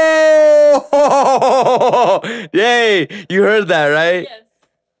 Oh, yay! You heard that, right? Yes.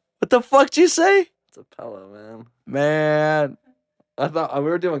 What the fuck did you say, It's a pillow, man. man? I thought we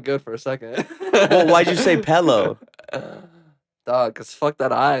were doing good for a second. Well, why'd you say pillow? Dog, cause fuck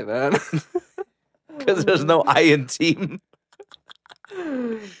that eye, man. Because there's no I in team.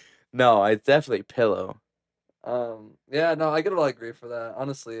 No, it's definitely pillow. Yeah, no, I gotta like agree for that.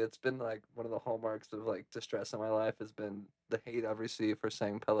 Honestly, it's been like one of the hallmarks of like distress in my life has been the hate I've received for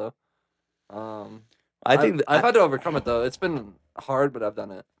saying pillow. I think I've had to overcome it though. It's been hard, but I've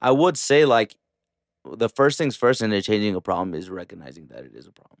done it. I would say like the first things first in changing a problem is recognizing that it is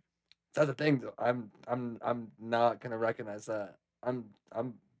a problem. That's the thing though. I'm not gonna recognize that.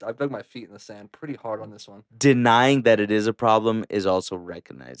 I've dug my feet in the sand pretty hard on this one. Denying that it is a problem is also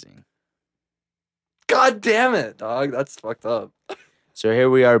recognizing. God damn it, dog. That's fucked up. So here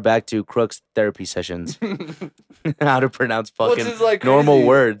we are back to Crook's therapy sessions. How to pronounce Which fucking is, like, normal crazy.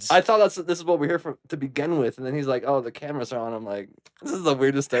 words. I thought this is what we're here for to begin with, and then he's like, "Oh, the cameras are on." I'm like, "This is the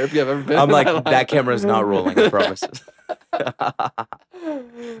weirdest therapy I've ever been." I'm in my like, life." that camera's not rolling, I promise.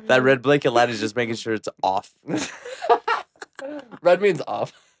 That red blanket light is just making sure it's off. Red means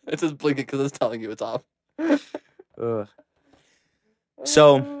off. It's just blinking because it's telling you it's off. Ugh.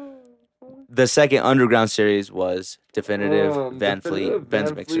 So the second underground series was Definitive Van Fleet, Definitive Ben's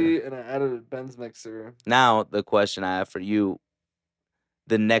Van Mixer. Fleet, and I added Ben's Mixer. Now the question I have for you: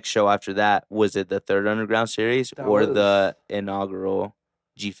 the next show after that, was it the third underground series That or was- the inaugural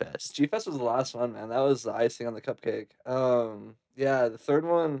G Fest? G Fest was the last one, man. That was the icing on the cupcake. Yeah, the third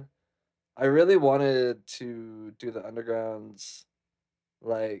one, I really wanted to do the undergrounds,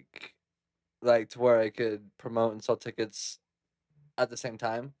 like to where I could promote and sell tickets at the same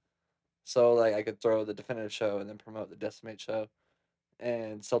time. So like I could throw the definitive show and then promote the Decimate show,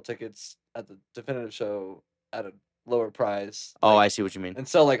 and sell tickets at the definitive show at a lower price. Oh, I like, see what you mean. and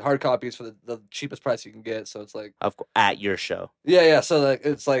sell like hard copies for the cheapest price you can get. So it's like At your show. yeah. So like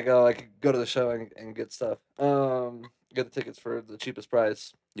it's like I could go to the show and get stuff. Get the tickets for the cheapest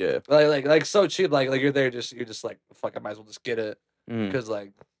price. Yeah. Like so cheap. Like you're there you're just like fuck. I might as well just get it Mm. because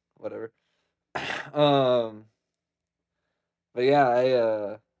like whatever. But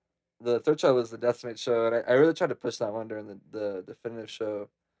yeah, the third show was the Decimate show, and I really tried to push that one during the definitive show.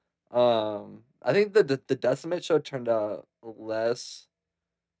 I think the Decimate show turned out less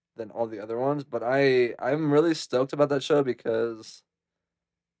than all the other ones, but I'm really stoked about that show because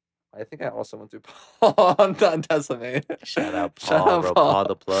I think I also went through Paul on Decimate. Shout out Paul, Shout out bro. Paul. Paul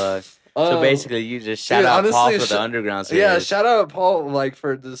the plug. So Um, basically, you just shout dude, out Paul honestly, for the underground series. yeah, shout out Paul like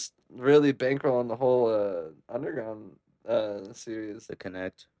for just really bankrolling the whole underground series. The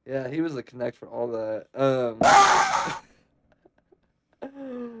Connect. Yeah, he was the connect for all that.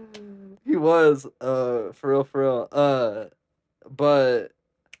 He was for real. But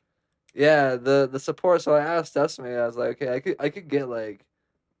yeah, the support. So I asked Decimate. I was like, okay, I could get like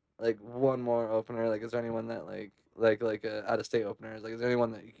one more opener. Like, is there anyone that like a out of state opener? Like, is there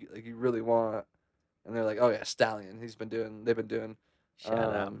anyone that you really want? And they're like, oh yeah, Stallion. They've been doing. Shout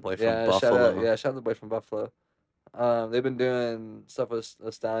out boy from yeah, Buffalo. shout out the boy from Buffalo. They've been doing stuff with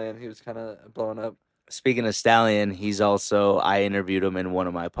Stallion. He was kind of blowing up. Speaking of Stallion, I interviewed him in one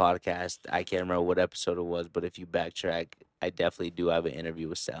of my podcasts. I can't remember what episode it was, but if you backtrack, I definitely do have an interview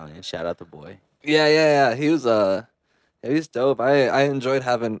with Stallion. Shout out the boy. Yeah. He was he's dope. I enjoyed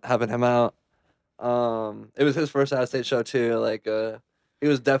having him out. It was his first out of state show too. Like he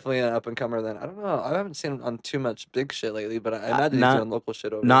was definitely an up and comer. Then I don't know. I haven't seen him on too much big shit lately, but I imagine he's doing local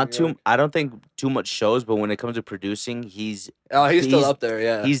shit over. Not in New too. York. I don't think too much shows, but when it comes to producing, he's He's still up there.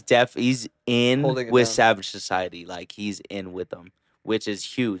 Yeah. He's in Holding it with down. Savage Society. Like he's in with them, which is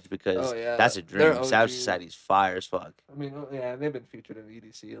huge because Oh, yeah. that's a They're dream. Savage OG. Society's fire as fuck. I mean, yeah, they've been featured in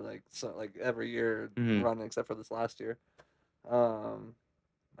EDC like every year Mhm. running except for this last year.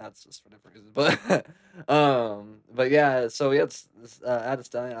 That's just for different reasons, but yeah. So yeah, it's Adam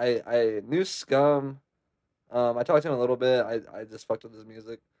Stallion. I knew Scum. I talked to him a little bit. I just fucked with his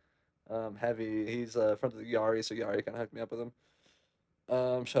music. Heavy. He's from the Yari, so Yari kind of hooked me up with him.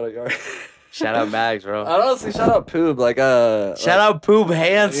 Shout out Yari. Shout out Mags, bro. I honestly shout out Poob. Like Shout out Poop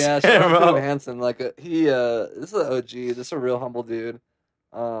Hands. yeah, shout out bro. Poob Hansen. Like he this is an OG. This is a real humble dude.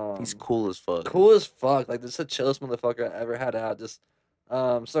 He's cool as fuck. Cool as fuck. Like this is the chillest motherfucker I ever had out. Just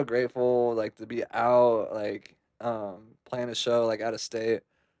so grateful like to be out like playing a show like out of state.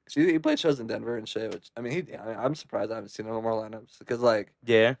 'Cause he played shows in Denver and shit. Which I mean I'm surprised I haven't seen no more lineups because like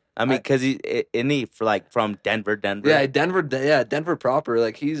Yeah, I mean, cause he from Denver. yeah Denver proper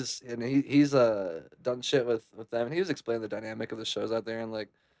like he's done shit with them and he was explaining the dynamic of the shows out there and like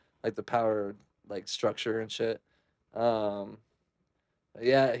the power like structure and shit. Yeah,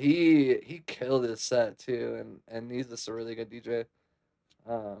 he killed his set too, and he's just a really good DJ.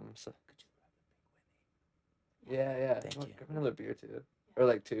 So yeah. Thank Give you. me another beer too, or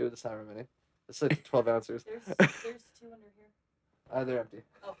like two. That's however many. It's like 12 ounces. There's two under here. They're empty.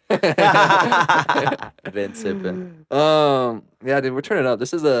 Been sipping. Yeah, dude, we're turning up.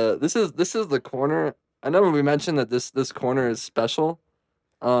 This is the corner. I know we mentioned that this corner is special.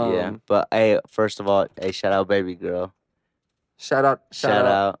 Yeah, but hey, first of all, hey, shout out baby girl. Shout out.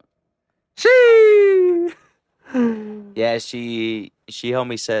 She. Yeah, she helped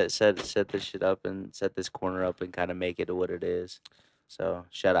me set this shit up and set this corner up and kind of make it to what it is. So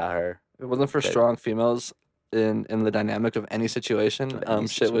shout out her. If it wasn't for Good. strong females in the dynamic of any situation, Of any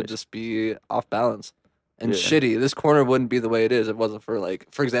shit would situation. just be off balance and Yeah. shitty. This corner wouldn't be the way it is if it wasn't for like,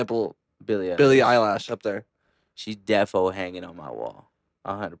 for example, Billie Billie Eilish. Eilish up there. She's defo hanging on my wall,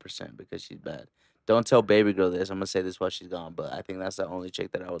 100% because she's bad. Don't tell baby girl this. I'm gonna say this while she's gone, but I think that's the only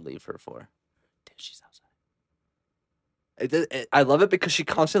chick that I would leave her for. Dude, she's outside. I love it because she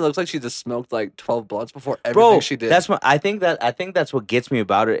constantly looks like she just smoked like 12 blunts before everything Bro, she did. that's what I think that's what gets me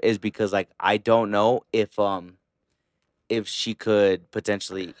about her is because like I don't know if she could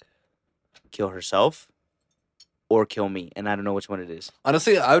potentially kill herself or kill me, and I don't know which one it is.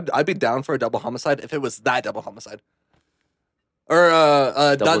 Honestly, I'd be down for a double homicide if it was that double homicide. Or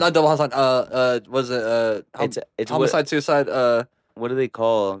not double homicide. Was it It's homicide, suicide, what do they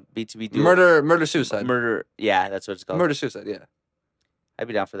call B2B duo? murder, suicide, Murder. Yeah, that's what it's called. murder, suicide. Yeah. I'd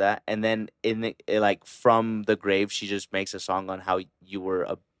be down for that. And then like from the grave, she just makes a song on how you were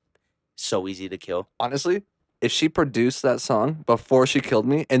so easy to kill. Honestly, if she produced that song before she killed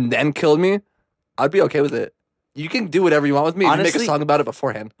me and then killed me, I'd be okay with it. You can do whatever you want with me. If you make Honestly- a song about it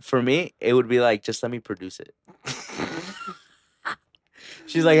beforehand. For me, it would be like, just let me produce it.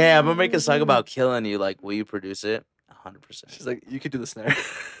 She's like, hey, I'm gonna make a song about killing you. Like, will you produce it? 100%. She's like, you could do the snare.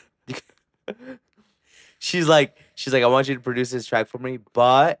 She's like, I want you to produce this track for me,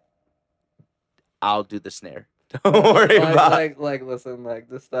 but I'll do the snare. Don't worry about it. like, listen, like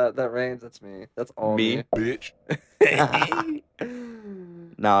this, that range. That's me. That's all Me? me. Bitch.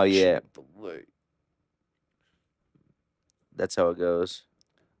 No, yeah. That's how it goes.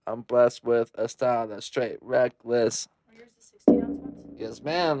 I'm blessed with a style that's straight reckless. Are yours the 16 ounce ones? Yes,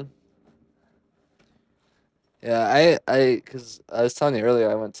 ma'am. Yeah, because I was telling you earlier,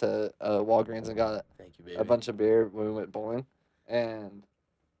 I went to Walgreens and got Thank you, baby. a bunch of beer when we went bowling, and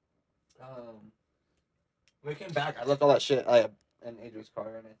when we came back, I left all that shit in Adria's car,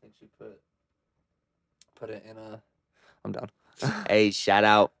 and I think she put it in a. I'm down. Hey, shout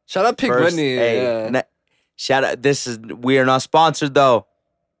out. Shout out Pig First, Whitney. hey, Yeah. shout out. We are not sponsored though.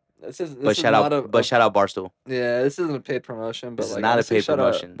 This is But shout out, shout out Barstool. Yeah, this isn't a paid promotion, but This is like not a honestly, paid shout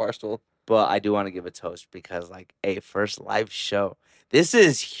out promotion. Barstool. But I do want to give a toast because, like, hey, first live show. This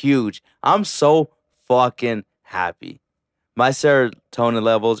is huge. I'm so fucking happy. My serotonin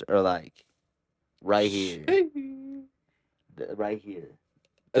levels are like right here, right here.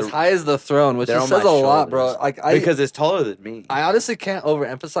 As high as the throne, which they're just on says my a lot, bro. shoulders. Like Because it's taller than me. I honestly can't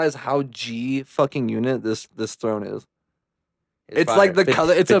overemphasize how G fucking unit this throne is. It's fire. like the 50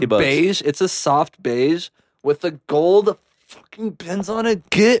 color. It's a 50 bucks. beige. It's a soft beige with the gold fucking pins on it.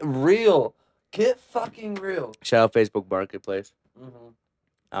 Get real. Get fucking real. Shout out Facebook Marketplace.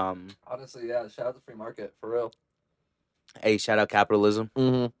 Mm-hmm. Honestly, yeah. Shout out the free market for real. Hey, shout out capitalism.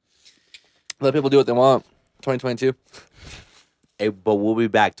 Mm-hmm. Let people do what they want. 2022. Hey, but we'll be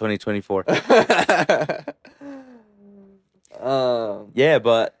back 2024. Yeah,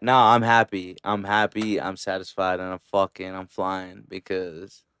 but no, I'm happy. I'm satisfied, and I'm flying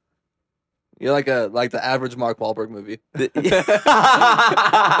because You're like the average Mark Wahlberg movie.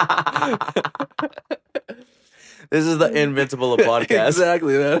 This is the Invincible podcast.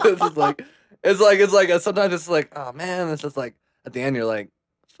 Exactly. Man. It's like sometimes it's like, oh man, it's just like at the end you're like,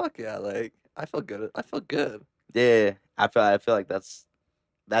 fuck yeah, like I feel good. I feel good. Yeah, I feel like that's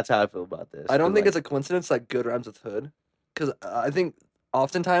how I feel about this. I don't think like, it's a coincidence like good rhymes with hood, because I think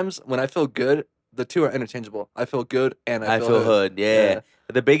oftentimes when I feel good, the two are interchangeable. I feel good and I feel hood. Yeah.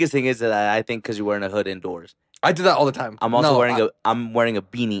 The biggest thing is that I think because you're wearing a hood indoors. I do that all the time. I'm also No, I'm wearing a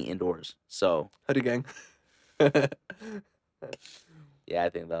beanie indoors. So hoodie gang. yeah, I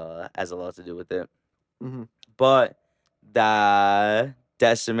think that has a lot to do with it. Mhm. But the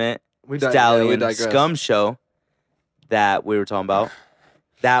Deciment We Stallion digress. Scum show that we were talking about,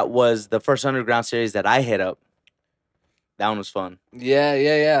 that was the first underground series that I hit up. That one was fun. Yeah.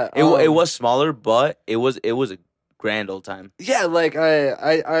 It was smaller, but it was a grand old time. Yeah, like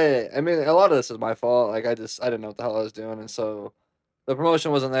I mean, a lot of this is my fault. Like I didn't know what the hell I was doing, and so the promotion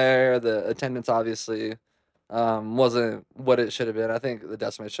wasn't there. The attendance obviously wasn't what it should have been. I think the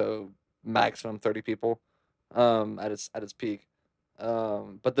Decimate show maximum 30 people at its peak.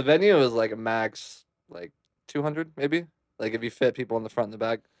 But the venue was like a max like 200 maybe. Like if you fit people in the front and the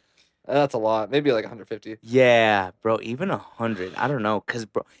back, that's a lot. Maybe like 150. Yeah, bro, even 100. I don't know, cause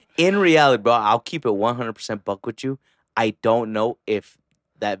bro, in reality, bro, I'll keep it 100% buck with you. I don't know if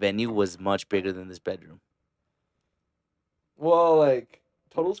that venue was much bigger than this bedroom. Well, like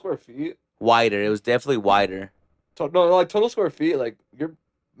total square feet. Wider. It was definitely wider. No, like total square feet. Like you're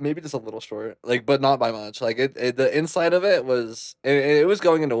maybe just a little short. Like, but not by much. Like the inside of it was. It was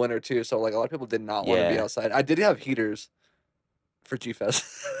going into winter too, so like a lot of people did not want to be Yeah. outside. I did have heaters for G Fest.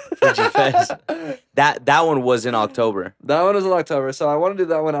 For G-Fest. That one was in October. That one was in October, so I want to do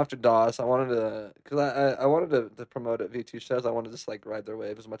that one after DOS. I wanted to, cause I wanted to promote at V2 shows. I wanted to just like ride their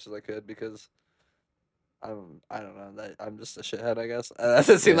wave as much as I could because I don't know, that I'm just a shithead, I guess. That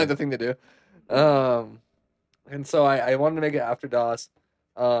doesn't seem like the thing to do. And so I wanted to make it after DOS.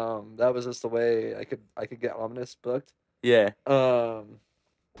 That was just the way I could get Ominous booked. Yeah.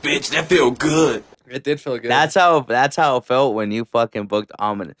 Bitch, that feel good. It did feel good. That's how it felt when you fucking booked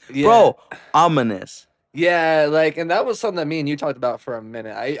Ominous. Yeah. Bro, Ominous. Yeah, like, and that was something that me and you talked about for a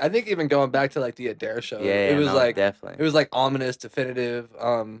minute. I think even going back to like the Adair show, Yeah, it was no, like definitely. it was like Ominous, Definitive,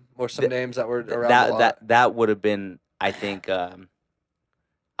 or some names that were around a lot. That would have been, I think,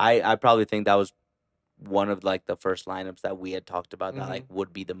 I probably think that was one of like the first lineups that we had talked about that like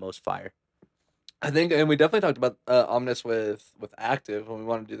would be the most fire. I think, and we definitely talked about Ominous with Active when we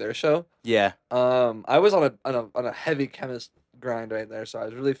wanted to do their show. Yeah. I was on a heavy Chemist grind right there, so I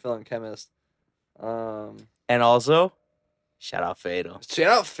was really feeling Chemist. And also, shout out Fatal. Shout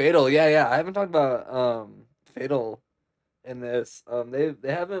out Fatal, yeah. I haven't talked about Fatal in this. They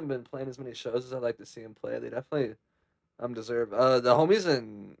haven't been playing as many shows as I'd like to see them play. They definitely deserve. The homies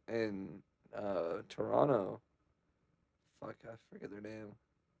in Toronto. Fuck, I forget their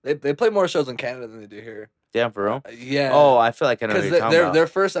name. They play more shows in Canada than they do here. Damn, for real? Yeah. Oh, I feel like I know what because you're talking about. their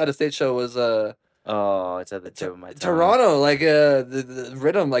first out of state show was Oh, it's at the tip of my tongue. Toronto, like the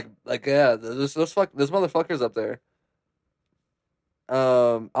rhythm, like yeah, there's motherfuckers up there.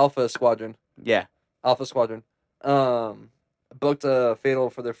 Alpha Squadron. Yeah. Alpha Squadron. Booked a Fatal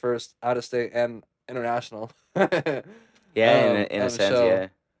for their first out of state and international. Yeah, in a sense, show. yeah.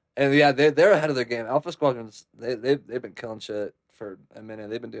 And yeah, they're ahead of their game. Alpha Squadrons, they've been killing shit for a minute.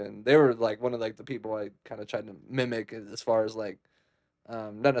 They were like one of like the people I kind of tried to mimic as far as like,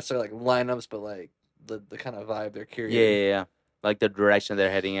 not necessarily like lineups, but like the kind of vibe they're curating. Yeah. Like the direction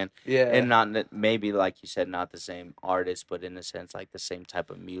they're heading in. Yeah. And not, maybe like you said, not the same artist, but in a sense, like the same type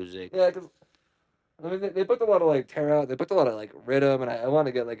of music. Yeah, because I mean, they booked a lot of like tear out. They booked a lot of like rhythm, and I want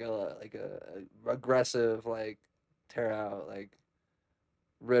to get like a aggressive like tear out like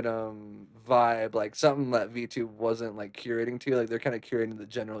rhythm vibe, like something that V2 wasn't like curating to. Like they're kind of curating the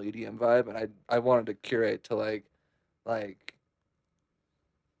general EDM vibe, and I wanted to curate to like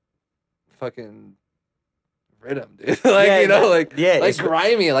fucking rhythm, dude. Like Yeah, you know, like it's-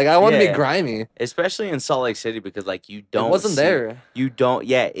 grimy. Like I want to be yeah. grimy. Especially in Salt Lake City, because like you don't It wasn't see- there. You don't,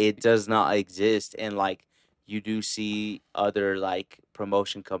 yeah, it does not exist. And like you do see other like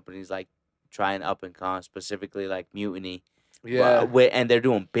promotion companies like trying up and come, specifically like Mutiny. Yeah, And they're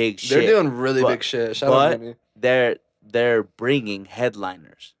doing big shit. they're doing really but- big shit. Shout out but- to me. They're bringing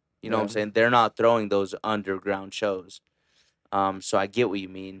headliners. You know what I'm Yeah. saying? They're not throwing those underground shows. So I get what you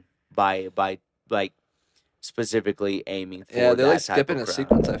mean by like specifically aiming for Yeah, they're that like type skipping of a crowd.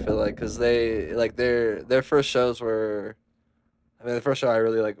 sequence. I feel like because they like their first shows were. I mean, the first show I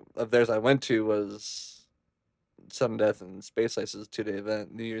really like of theirs I went to was Sudden Death and Space Ice's 2-day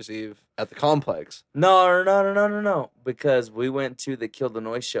event, New Year's Eve at the Complex. No, because we went to the Kill the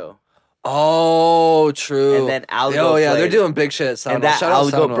Noise show. Oh, true. And then Algo Oh yeah, they're played. doing big shit. At Soundwave. And that Shout out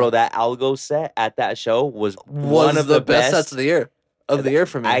Algo, Soundwave. bro, that Algo set at that show was was one of the best sets of the year.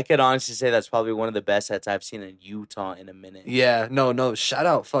 For me. I could honestly say that's probably one of the best sets I've seen in Utah in a minute. Yeah, no, shout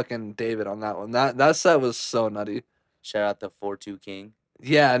out fucking David on that one. That set was so nutty. Shout out to 4-2 King.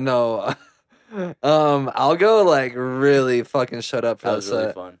 Yeah, no. Algo like really fucking showed up for That that was set.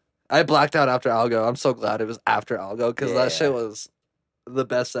 really fun. I blacked out after Algo. I'm so glad it was after Algo because Yeah. that shit was the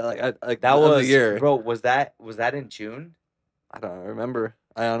best set like That of was the year. bro. Was that in June? I don't remember.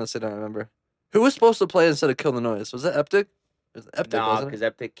 I honestly don't remember. Who was supposed to play instead of Kill the Noise? Was it Eptic? It was Eptic, Nah, wasn't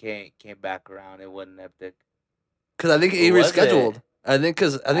it? because Eptic came back around. It wasn't Eptic. Because I think he Who was rescheduled. it? I think he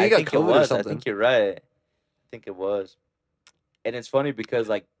got it COVID was. or something. I think you're right. I think it was. And it's funny because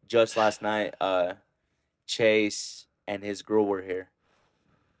like just last night, Chase and his girl were here,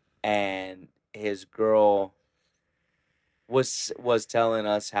 and his girl was telling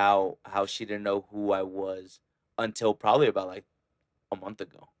us how she didn't know who I was until probably about like a month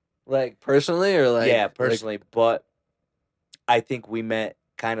ago. Like personally or like yeah, personally, but I think we met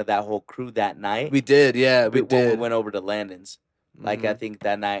kind of that whole crew that night. we did. Yeah, we when did. we went over to Landon's. Like I Mhm. think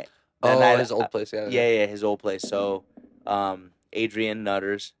that night. his old place. Yeah. Yeah, his old place. So, Adrian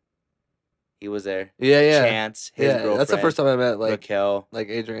Nutters, he was there. Yeah. Chance, his Yeah, girlfriend. that's the first time I met Raquel. like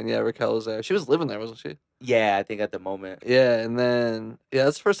Adrian. Yeah, Raquel was there. She was living there, wasn't she? Yeah, I think at the moment. Yeah, and then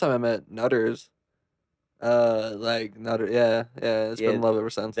that's the first time I met Nutters. Like Nutter. Yeah. It's Yeah, been love ever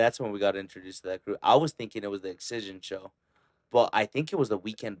since. That's when we got introduced to that crew. I was thinking it was the Excision show, but I think it was the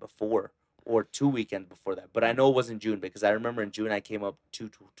weekend before or 2 weekends before that. But I know it was in June because I remember in June I came up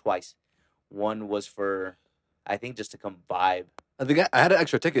twice. One was for, I think, just to come vibe. I think I had an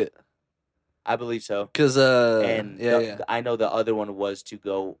extra ticket I believe so. because And yeah. I know the other one was to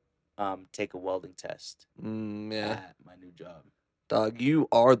go take a welding test Yeah. at my new job. Dog, you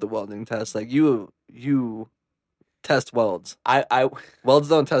are the welding test. Like you test welds. I Welds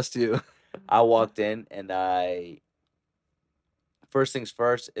don't test you. I walked in and first things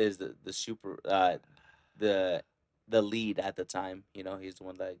first is the super the lead at the time. You know, he's the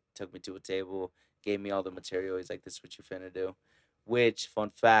one that took me to a table, gave me all the material. He's like, "This is what you finna do." Which, fun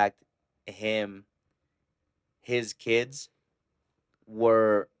fact, his kids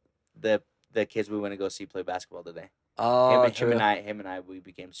were the kids we went to go see play basketball today. Oh, him and I, we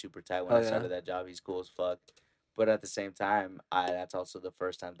became super tight when Oh, I yeah. started that job. He's cool as fuck. But at the same time, that's also the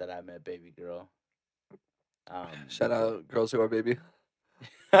first time that I met baby girl. Shout out girls who are baby.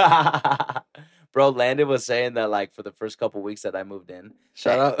 Bro, Landon was saying that like for the first couple weeks that I moved in,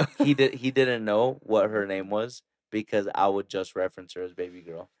 Shout out. he didn't know what her name was because I would just reference her as baby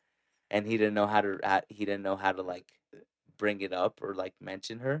girl. and he didn't know how to like bring it up or like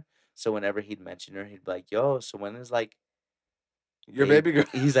mention her. So whenever he'd mention her, he'd be like, "Yo, so when is like Your baby girl.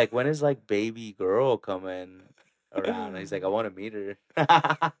 He's like, "When is like baby girl coming around?" And he's like, "I want to meet her."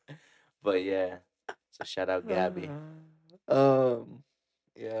 But yeah, so shout out Gabby.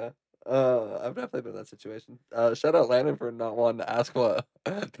 Yeah. I've definitely been in that situation. Shout out Landon for not wanting to ask what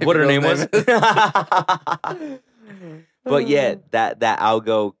What her name girl's was. is. But yeah, that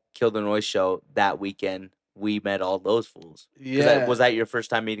Algo Kill the Noise show that weekend, we met all those fools. Yeah. Was that your first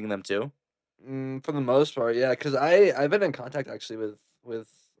time meeting them too? For the most part, yeah. Because I've been in contact actually with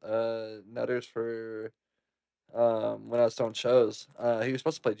Nutters for when I was throwing shows. He was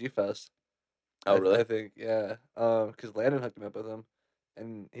supposed to play G Fest. Oh, really? I think, yeah. Because Landon hooked me up with him,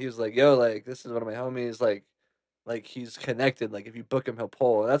 and he was like, "Yo, like this is one of my homies. Like he's connected. Like if you book him, he'll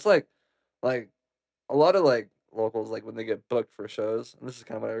pull." And that's like a lot of like locals, like when they get booked for shows, and this is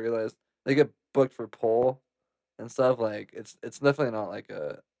kind of what I realized, they get booked for pull and stuff. Like it's definitely not like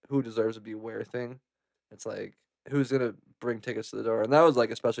a who deserves to be where thing. It's like who's gonna bring tickets to the door, and that was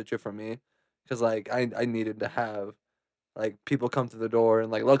like especially true for me, because like I needed to have like people come through the door,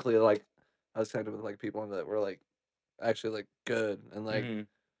 and like luckily like I was connected with like people that were like actually like good and like Mhm.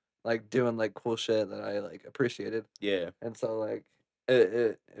 like doing like cool shit that I like appreciated. Yeah. And so like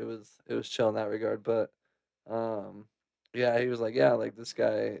it was chill in that regard. But yeah, he was like, yeah, like this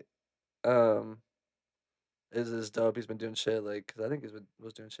guy is dope. He's been doing shit like because I think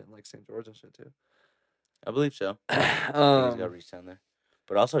was doing shit in like St. George and shit too. I believe so. I think he's got um reached down there.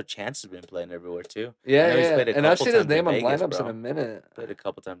 But also Chance has been playing everywhere too. yeah, I know he's yeah. played a And I've couple seen his times in name on Vegas, lineups in bro. a minute. Played a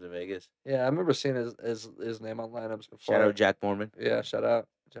couple times in Vegas. Yeah, I remember seeing his name on lineups before. Shout out Jack Mormon. Yeah, shout out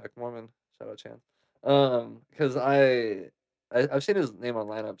Jack Mormon. Shout out Chance. Because I've seen his name on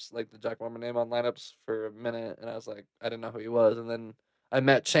lineups, like the Jack Mormon name on lineups for a minute, and I was like, I didn't know who he was, and then I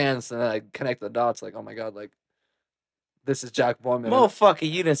met Chance, and I connected the dots, like, oh my god, like this is Jack Mormon. Motherfucker,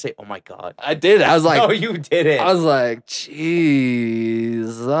 you didn't say, "Oh my god." I did. I was like, No, you didn't. I was like,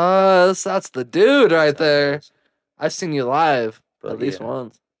 Jesus, that's the dude right there. I've seen you live But at least yeah.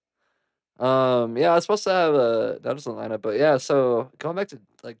 once. Yeah, I was supposed to have that was the lineup, but yeah, so going back to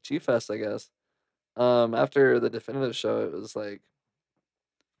like G Fest, I guess. After the definitive show, it was like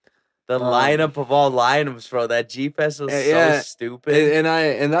The lineup of all lineups, bro. That G Fest was yeah, so stupid.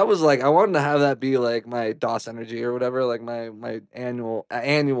 and that was like I wanted to have that be like my DOS energy or whatever, like my annual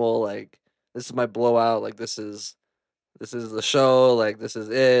like this is my blowout, like this is the show, like this is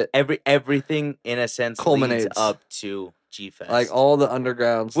it. Everything in a sense Culminates. leads up to G Fest. Like all the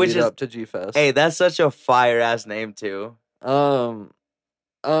undergrounds Which lead is- up to G Fest. Hey, that's such a fire ass name too.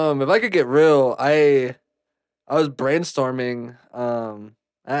 If I could get real, I was brainstorming.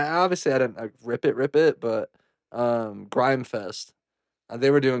 Obviously I didn't like, rip it, but Grime Fest. They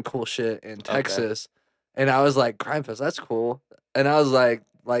were doing cool shit in Texas, and I was like, Grime Fest, that's cool. And I was like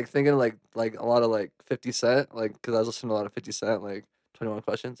thinking like a lot of like 50 Cent, like because I was listening to a lot of 50 Cent, like 21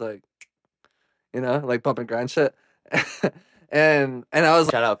 Questions, like like bump and grind shit. and I was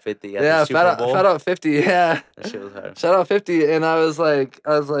Shout out 50 at yeah, the Super Bowl. shout out 50, yeah. That shit was hard. Shout out 50, and I was like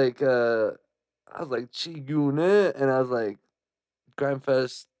G-Unit, and I was like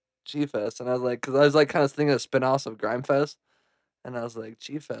Grimefest, G-Fest, and I was like, because I was like kind of thinking of spin-offs of Grimefest, and I was like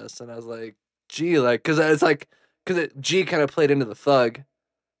G-Fest, and I was like G, like, because it's like, because G kind of played into the thug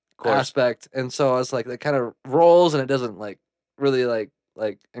course. aspect, and so I was like, that kind of rolls, and it doesn't like really like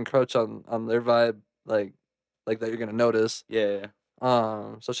encroach on their vibe, like that you're gonna notice. Yeah.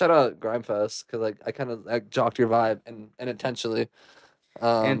 So shout out Grimefest because like I kind of jocked your vibe and intentionally,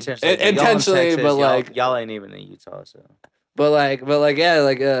 Intentionally. Y'all in intentionally, Texas, but like y'all ain't even in Utah, so. but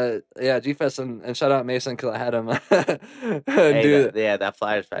yeah, G Fest and shout out Mason because I had him Hey, do that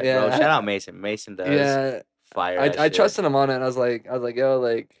Flyers fact, Yeah. bro. Shout out Mason. Mason does yeah. fire. I that shit. trusted him on it, and I was like yo,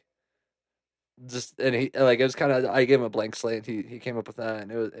 like just, and he like it was kind of, I gave him a blank slate. He came up with that,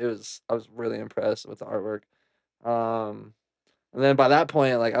 and it was I was really impressed with the artwork. And then by that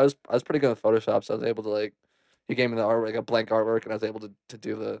point, like I was pretty good with Photoshop, so I was able to like, he gave me the artwork, like a blank artwork, and I was able to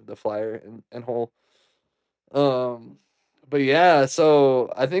do the flyer and whole. But yeah,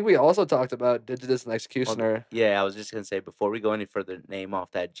 so I think we also talked about Digitus and Executioner. Yeah, I was just gonna say before we go any further, name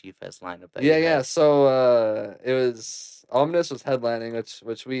off that G Fest lineup. That you Yeah. had. So it was Ominous was headlining,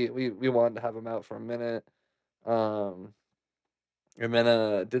 which we wanted to have him out for a minute. And then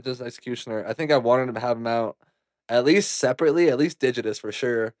Digitus Executioner. I think I wanted to have him out at least separately, at least Digitus for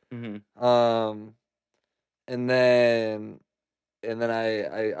sure. Mm-hmm. And then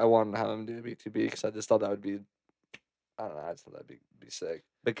I wanted to have him do B2B because I just thought that would be, I don't know, I just thought that'd be sick.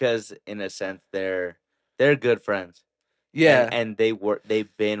 Because in a sense, they're good friends. Yeah. and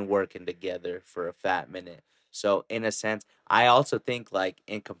they've been working together for a fat minute. So in a sense, I also think like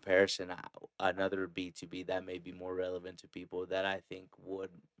in comparison, another B2B that may be more relevant to people that I think would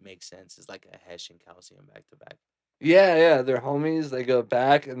make sense is like a Hesh and Calcium back to back. Yeah, they're homies. They go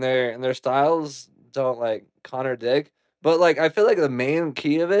back, and their styles don't like contradict. But like, I feel like the main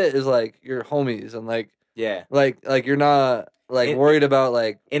key of it is like you're homies, and Yeah, like you're not like In- worried about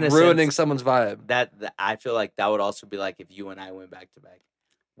like in a ruining sense, someone's vibe. that I feel like that would also be like if you and I went back to back,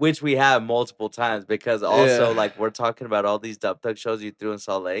 which we have multiple times because also Yeah. like we're talking about all these Dub Thug shows you threw in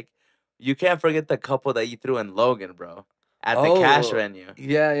Salt Lake. You can't forget the couple that you threw in Logan, bro, at the Cash Oh, venue.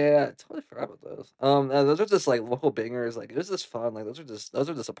 Yeah. I totally forgot about those. Those are just like local bangers. Like it was just fun. Like those are just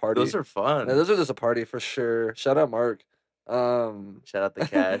a party. Those are fun. Yeah, those are just a party for sure. Shout out Mark. Shout out the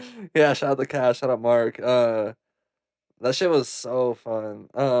Cash. Yeah, shout out the Cash. Shout out Mark. That shit was so fun.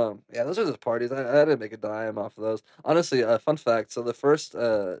 Yeah, those are just parties. I didn't make a dime off of those. Honestly, fun fact. So the first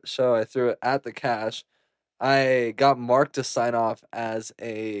show I threw it at the Cash, I got Mark to sign off as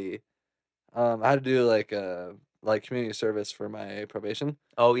a. I had to do like community service for my probation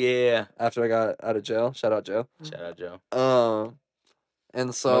Oh yeah. after I got out of jail. Shout out Joe. Shout out Joe.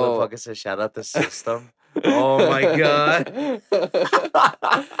 And so Motherfucker said shout out the system. Oh my god.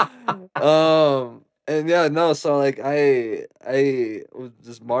 And yeah, no, so like I was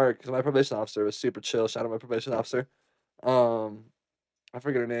just Mark because my probation officer was super chill. Shout out my probation officer. I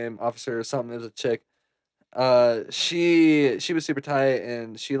forget her name, officer or something. It was a chick. She was super tight,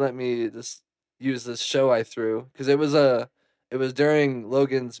 and she let me just use this show I threw because it was during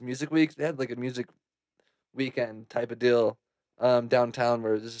Logan's Music Week. They had like a music weekend type of deal, downtown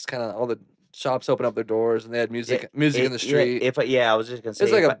where it was just kind of all the shops open up their doors and they had music in the street. I was just gonna say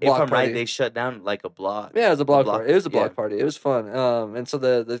It's like a if block I'm party. right, they shut down like a block. Yeah, it was a block block- party. It was a block yeah. party. It was fun. And so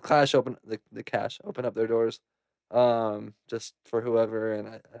the Clash opened the Cash opened up their doors, just for whoever. And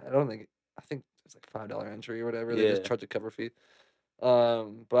I think it's like $5 entry or whatever. They just Yeah. charge a cover fee.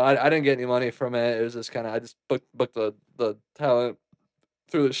 But I didn't get any money from it. It was just kind of I just booked the talent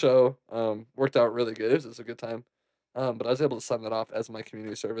through the show. Worked out really good. It was just a good time. But I was able to sign that off as my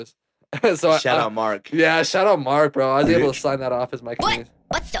community service. So Shout out Mark. Yeah, shout out Mark, bro. I was able to sign that off as my community.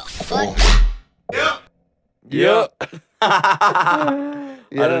 What the fuck? Yep. I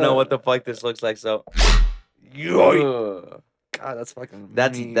don't know what the fuck this looks like. So, God, that's fucking.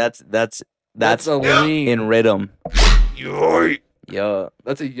 mean. that's a lean. in rhythm. Yeah,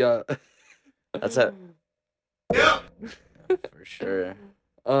 That's a yeah. that's a for sure.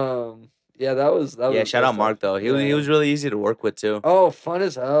 Yeah, that was. Yeah, shout out Mark though. He was really easy to work with too. Oh, fun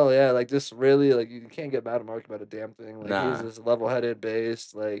as hell. Yeah, like just really like you can't get mad at Mark about a damn thing. Like Nah. he's just level-headed,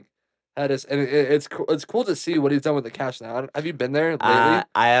 based. Like had his and it's cool. It's cool to see what he's done with the Cash now. Have you been there lately?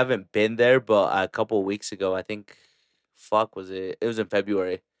 I haven't been there, but a couple of weeks ago, I think, was it? It was in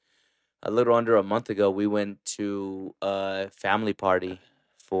February. A little under a month ago, we went to a family party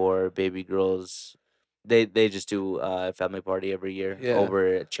for baby girls. They just do a family party every year Yeah. over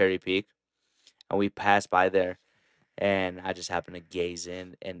at Cherry Peak, and we passed by there, and I just happened to gaze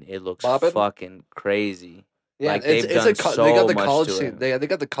in, and it looks Boppin'? fucking crazy. Yeah, Like, it's they've a done they got so the much college to scene. it. They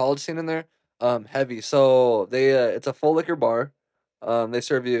got the college scene in there. Heavy. So they it's a full liquor bar. They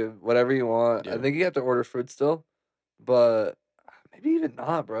serve you whatever you want. I Yeah. think you have to order food still, but maybe even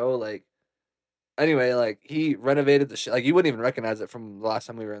not, bro. Like anyway, like he renovated the shit. Like you wouldn't even recognize it from the last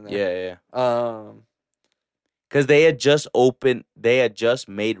time we were in there. Yeah. Because they had just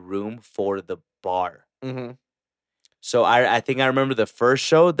made room for the bar. Mm-hmm. So I think I remember the first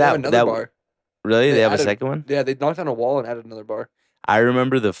show They have another bar. Really? They have a added- second one? Yeah, they knocked down a wall and added another bar. I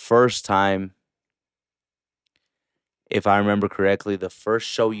remember the first time, if I remember correctly, the first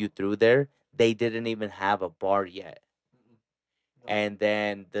show you threw there, they didn't even have a bar yet. And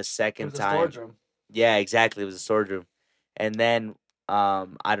then the second time, yeah, exactly, it was a storage room. And then I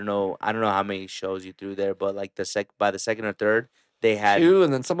don't know how many shows you threw there, but like by the second or third, they had Two,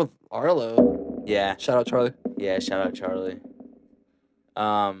 and then some with Arlo. yeah. Shout out Charlie. Yeah, shout out Charlie.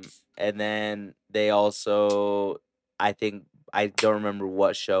 And then they also, I don't remember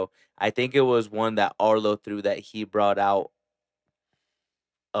what show. I think it was one that Arlo threw that he brought out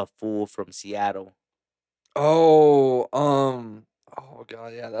a fool from Seattle. Oh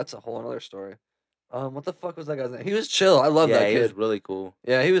god, yeah, that's a whole other story. What the fuck was that guy's name? He was chill. I love Yeah, that he kid. was really cool.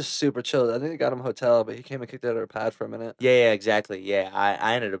 Yeah, he was super chill. I think they got him a hotel, but he came and kicked out our pad for a minute. Yeah, exactly. Yeah,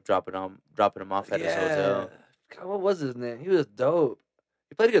 I ended up dropping him off at his hotel. God, what was his name? He was dope.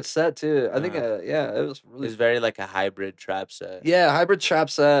 He played a good set too. I think yeah, it was It really was very like a hybrid trap set. yeah, hybrid trap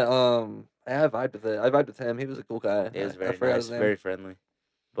set. I vibed with it. I vibed with him. He was a cool guy. It was I very forgot nice, his name. very friendly.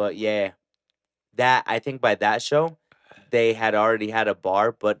 But yeah, I think by that show, they had already had a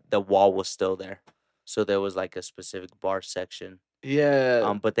bar, but the wall was still there. So there was like a specific bar section.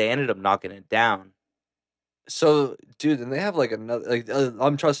 Yeah. But they ended up knocking it down. So, dude, and they have like another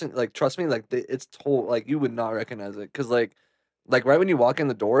like trust me, like it's told like you would not recognize it because like right when you walk in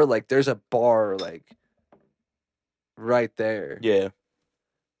the door, like there's a bar like right there. Yeah.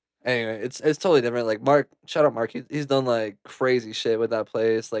 Anyway, it's totally different. Like Mark, shout out Mark. He's done like crazy shit with that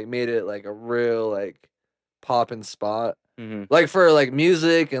place. Like made it like a real like poppin' spot. Mm-hmm. Like for like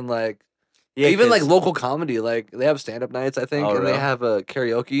music and like Yeah, even like 'cause- local comedy. Like they have stand up nights, I think, Oh, and they really? have a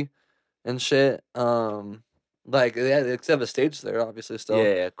karaoke and shit. Like they have a stage there, obviously still.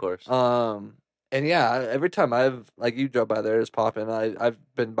 Yeah, of course. And yeah, every time I've like you drove by there, it's popping. I've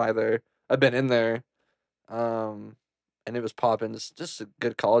been by there. I've been in there. And it was popping. It's just a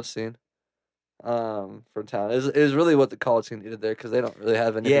good college scene. For town, it was really what the college scene needed there because they don't really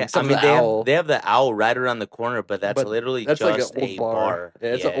have anything. Yeah, I except for mean the they owl. have the owl right around the corner, but that's But literally That's just like an old a bar. Yeah,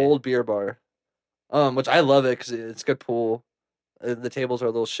 it's an old beer bar. Which I love it because it's good pool. The tables are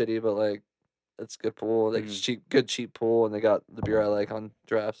a little shitty, but like it's good pool. Like Mhm. good cheap pool, and they got the beer I like on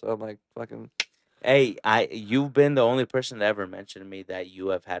draft. So I'm like fucking. Hey, you've been the only person to ever mention to me that you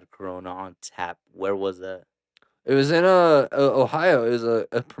have had Corona on tap. Where was that? It was in Ohio. It was a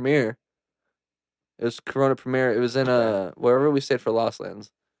premiere. It was Corona premiere. It was in wherever we stayed for Lost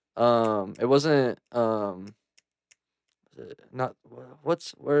Lands. It wasn't not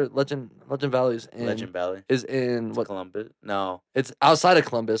what's where Legend Valley's in. Legend Valley. Is in what? Columbus? No, It's outside of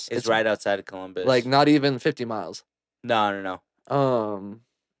Columbus. it's right outside of Columbus. Like not even 50 miles. no.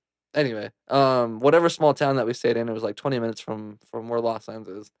 Anyway, whatever small town that we stayed in, it was like 20 minutes from where Los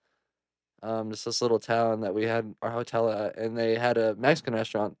Angeles is. Just this little town that we had our hotel at, and they had a Mexican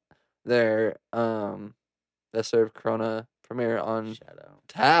restaurant there, that served Corona Premier on Shout out.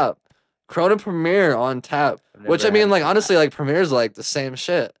 tap. Corona Premier on tap. I've Which I never mean, had like that. honestly, like Premier's like the same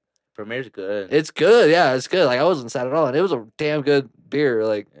shit. Premier's good. It's good, yeah, it's good. Like I wasn't sad at all, and it was a damn good beer.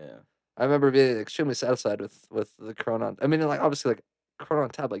 Like yeah. I remember being extremely satisfied with the Corona. I mean, like obviously, like Corona on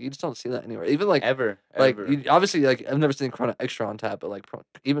tap, like you just don't see that anywhere. Even like Ever. you, obviously, like I've never seen Corona Extra on tap, but like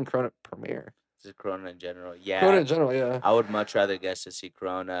even Corona Premier, Just Corona in general. Yeah. Corona in general, yeah. I would much rather guess to see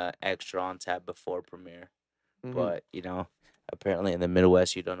Corona Extra on tap before Premier. Mhm. But, apparently in the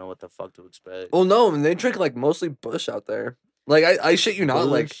Midwest, you don't know what the fuck to expect. Well, no, I mean, they drink like mostly Bush out there. Like I shit you not,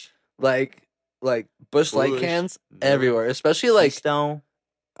 Bush, like Bush Light Bush, cans Miller, everywhere, especially like Keystone.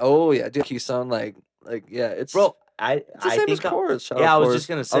 oh yeah, dude, Keystone, like yeah, it's Bro, it's the I same think as Coors. Shout yeah, out I was Coors. just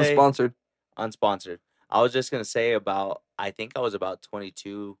gonna say unsponsored. unsponsored. I was just gonna say I think I was about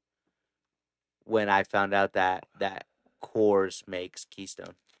 22 when I found out that Coors makes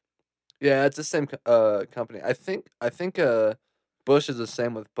Keystone. Yeah, it's the same company. I think Bush is the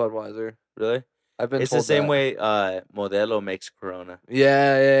same with Budweiser. Really? I've been It's told the same that. way Modelo makes Corona.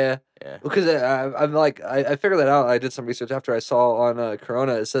 Yeah. Yeah. Because I'm like I figured that out. I did some research after I saw on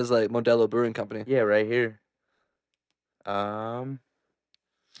Corona. It says like Modelo Brewing Company. Yeah, right here.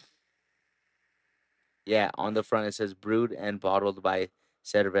 Yeah, on the front it says brewed and bottled by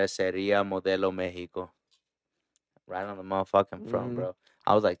Cervecería Modelo Mexico. Right on the motherfucking front, Mhm. bro.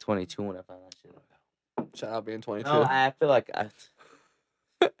 I was like 22 when I found that shit. Shout out being 22. No, I feel like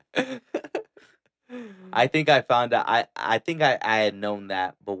I think I found out. I think I had known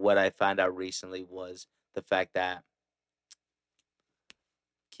that, but what I found out recently was the fact that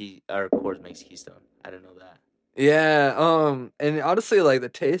Coors makes Keystone. I didn't know that. Yeah, and honestly, like the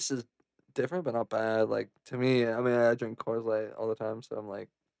taste is different, but not bad. Like to me, I mean, I drink Coors Light all the time, so I'm like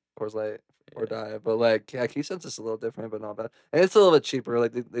Coors Light or die. But like, yeah, Keystone's just a little different, but not bad, and it's a little bit cheaper.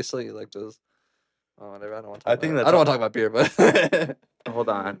 Like they sell you like those. Oh, whatever. I don't want to. I think that's I don't want to talk about beer, but Hold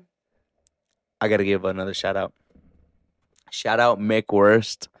on. I gotta give another shout out. Shout out Mick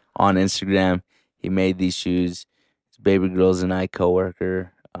Worst on Instagram. He made these shoes. His baby girl's and I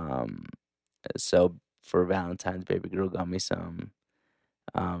coworker. So for Valentine's, baby girl got me some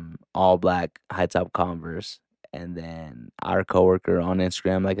all black high top Converse. And then our coworker on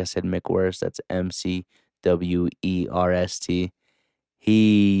Instagram, like I said, Mick Worst, that's MCWERST.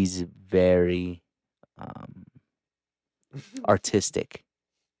 He's very artistic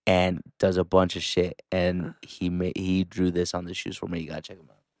and does a bunch of shit. And he drew this on the shoes for me. You gotta check him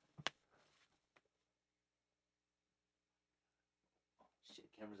out. Shit,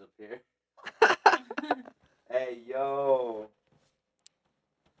 camera's up here. Hey, yo.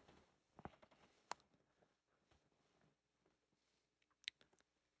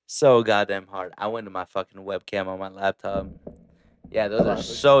 So goddamn hard. I went to my fucking webcam on my laptop. Yeah, those are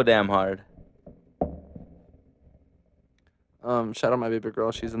Classic. so damn hard. shout out my baby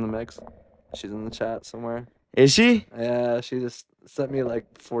girl. She's in the mix. She's in the chat somewhere. Is she? Yeah, she just sent me like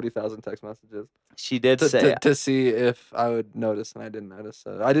 40,000 text messages She did to, say. to see if I would notice, and I didn't notice.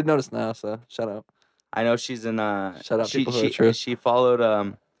 So I did notice now. So shout out. I know she's in. Shout out She people who are she true. she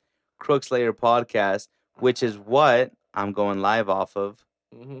followed Crooks Later podcast, which is what I'm going live off of.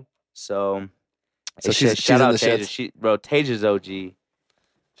 Mm-hmm. So, So shout she's out in the Tasia. shits. Bro, Tasia's OG.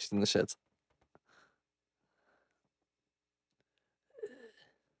 She's in the shits.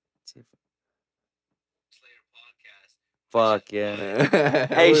 Fuck yeah.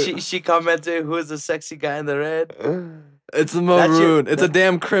 Hey, she commented, "Who's the sexy guy in the red?" It's the That's your- maroon. It's a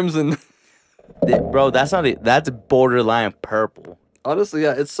damn crimson. Bro, that's not. That's borderline purple. Honestly,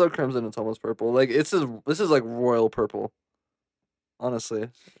 yeah, it's so crimson. It's almost purple. Like this is like royal purple. Honestly,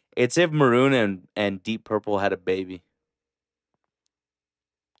 It's if maroon and deep purple had a baby.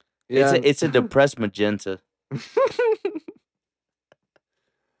 yeah. It's a depressed magenta. It's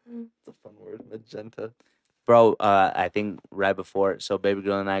a fun word, magenta. Bro, I think right before, so baby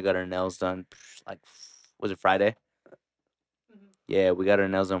girl and I got our nails done. Like, was it Friday? Yeah, we got our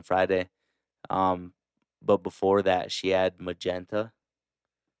nails done Friday. But before that, she had magenta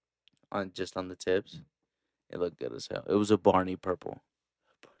on the tips. It looked good as hell. It was a Barney purple.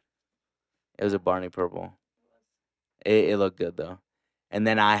 It was a Barney purple. It looked good though. And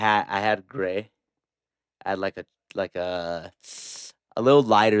then I had gray. I had like a little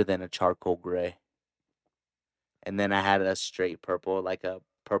lighter than a charcoal gray. And then I had a straight purple, like a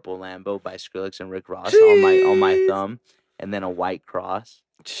purple Lambo by Skrillex and Rick Ross on my thumb, and then a white cross.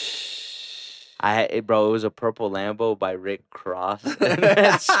 It was a purple Lambo by Rick Ross and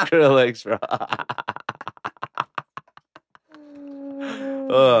then Skrillex, bro.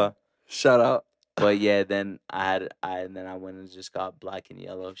 Shout out. But yeah, then I went and just got black and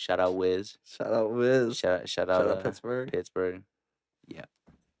yellow. Shout out Wiz. Shout out Wiz. Shout out Pittsburgh. Pittsburgh. Yeah.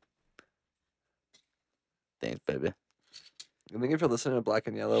 Thanks, baby. I think if you're listening to Black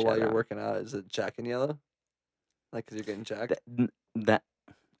and Yellow Shout while you're out. working out, is it Jack and Yellow? Like, cause you're getting jacked. That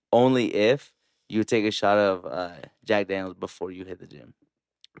only if you take a shot of Jack Daniels before you hit the gym.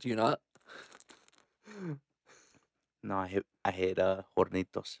 Do you not? No, I hit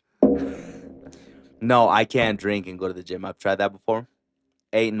Hornitos. No, I can't drink and go to the gym. I've tried that before.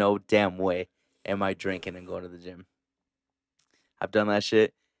 Ain't no damn way am I drinking and going to the gym. I've done that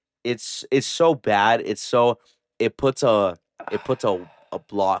shit. It's so bad. It puts a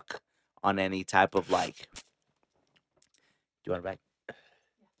block on any type of like. Do you want it back?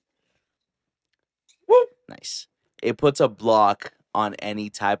 Woo! Nice. It puts a block on any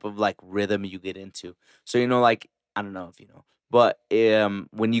type of like rhythm you get into. So like I don't know if you know, but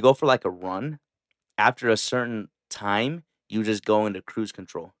when you go for like a run, after a certain time, you just go into cruise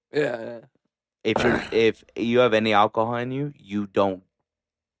control. Yeah. If you have any alcohol in you, you don't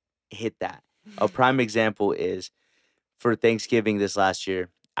hit that. A prime example is for Thanksgiving this last year,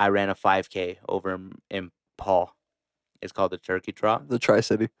 I ran a 5K over in Paul. It's called the Turkey Trot. The Tri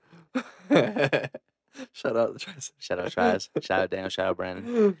City. Shout out the Tri City. Shout out Tries. Shout out Daniel. Shout out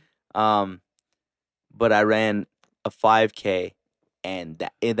Brandon. But I ran a 5K, and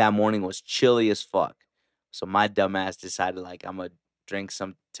that morning was chilly as fuck. So my dumbass decided like I'm gonna drink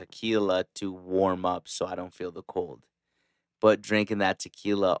some tequila to warm up so I don't feel the cold. But drinking that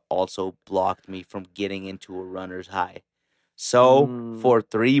tequila also blocked me from getting into a runner's high. So for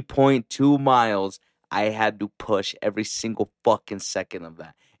 3.2 miles, I had to push every single fucking second of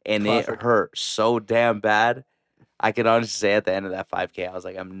that. And Classic. it hurt so damn bad. I can honestly say at the end of that 5K, I was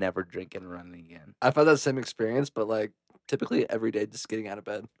like, I'm never drinking and running again. I've had that same experience, but like typically every day just getting out of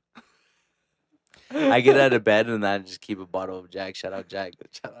bed. I get out of bed and then I just keep a bottle of Jack. Shout out Jack.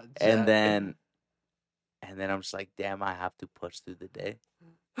 Shout out And Jack. then I'm just like, damn, I have to push through the day.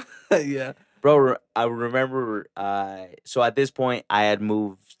 Yeah. Bro, I remember, so at this point, I had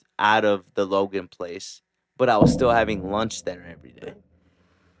moved out of the Logan place, but I was still having lunch there every day.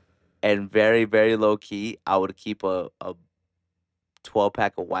 And very, very low key, I would keep a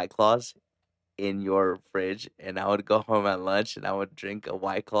 12-pack of White Claws in your fridge, and I would go home at lunch, and I would drink a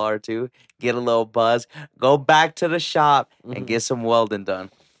White Claw or two, get a little buzz, go back to the shop, and get some welding done.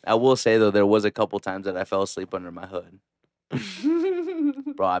 I will say, though, there was a couple times that I fell asleep under my hood.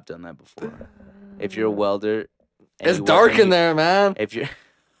 Bro, I've done that before. If you're a welder... and It's you work dark in in there, man. If you're...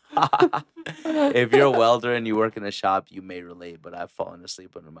 if you're a welder and you work in a shop, you may relate, but I've fallen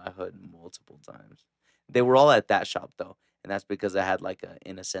asleep under my hood multiple times. They were all at that shop, though. And that's because I had like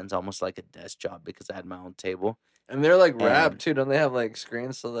in a sense, almost like a desk job because I had my own table. And they're like And- wrapped too, don't they have like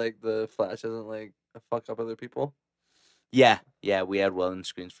screens so like the flash doesn't like fuck up other people? Yeah, we had welding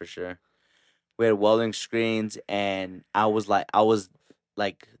screens for sure. We had welding screens, and I was like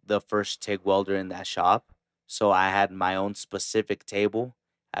the first TIG welder in that shop. So I had my own specific table.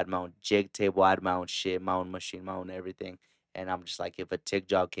 I had my own jig table. I had my own shit, my own machine, my own everything. And I'm just like, if a tick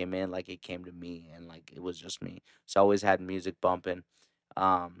job came in, like it came to me, and like it was just me. So I always had music bumping,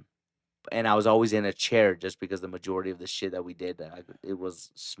 um, and I was always in a chair just because the majority of the shit that we did, it was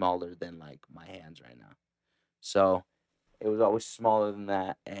smaller than like my hands right now. So it was always smaller than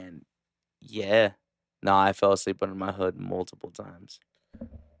that, and yeah, no, I fell asleep under my hood multiple times.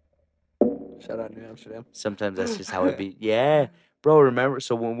 Shout out New Amsterdam. Sometimes that's just how it be. Yeah, bro. Remember?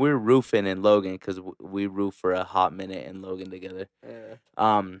 So when we were roofing in Logan, because we roofed for a hot minute in Logan together.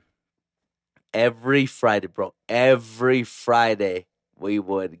 Yeah. Every Friday, bro. Every Friday, we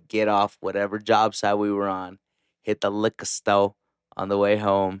would get off whatever job site we were on, hit the liquor store on the way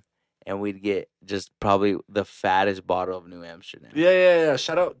home, and we'd get just probably the fattest bottle of New Amsterdam. Yeah.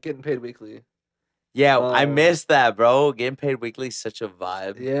 Shout out getting paid weekly. Yeah, I Oh. missed that, bro. Getting paid weekly is such a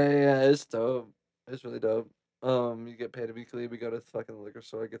vibe. Yeah, it's dope. It's really dope. You get paid weekly. We go to the fucking liquor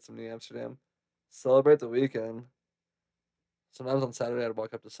store, get some New Amsterdam, celebrate the weekend. Sometimes on Saturday I'd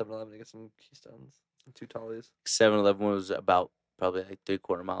walk up to 7-Eleven to get some Keystones and 2 Tollies. 7-Eleven was about probably like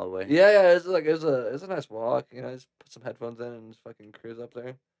 3/4 mile away. Yeah, it's like it's a nice walk. You know, just put some headphones in and just fucking cruise up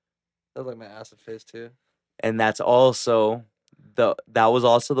there. That was like my acid phase too. And that was also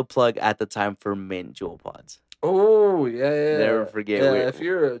the plug at the time for Mint Jewel Pods. Oh yeah. Never forget, Yeah, we- if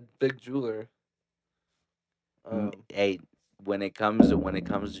you're a big jeweler. Hey, when it comes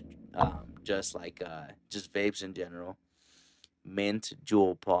just vapes in general, Mint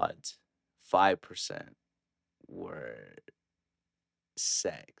Jewel Pods 5% were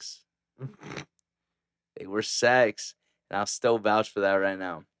sex. They were sex, and I'll still vouch for that right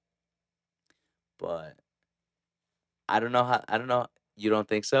now. But I don't know. You don't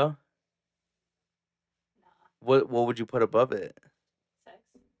think so? What would you put above it?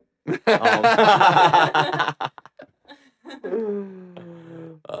 Sex.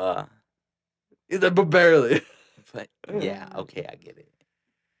 But barely. But yeah, okay, I get it.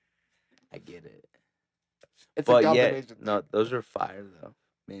 It's But a yeah, combination. no, those are fire though.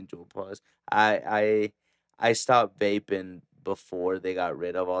 Mint Jewel Pods. I stopped vaping before they got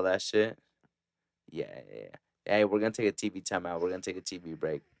rid of all that shit. Yeah. Hey, we're gonna take a TV timeout. We're gonna take a TV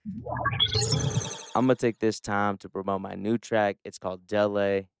break. I'm gonna take this time to promote my new track. It's called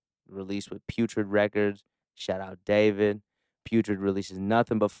Dele, released with Putrid Records. Shout out David. Putrid releases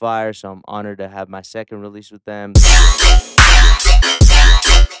nothing but fire, so I'm honored to have my second release with them.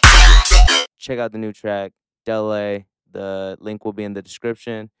 Check out the new track, Dele. The link will be in the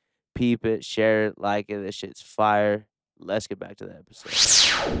description. Peep it, share it, like it. This shit's fire. Let's get back to the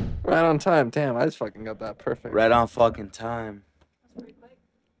episode. Right on time. Damn, I just fucking got that perfect. Right on fucking time. That's pretty quick.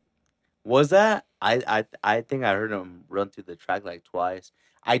 Was that? I think I heard him run through the track like twice.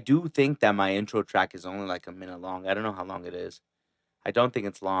 I do think that my intro track is only like a minute long. I don't know how long it is. I don't think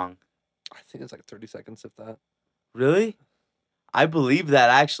it's long. I think it's like 30 seconds, if that. Really? I believe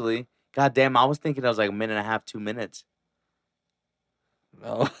that actually. God damn, I was thinking it was like a minute and a half, 2 minutes.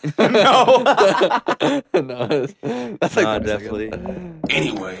 No. No. No. That's like No, 30 definitely. seconds.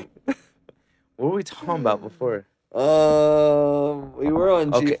 Anyway, What were we talking about before? We were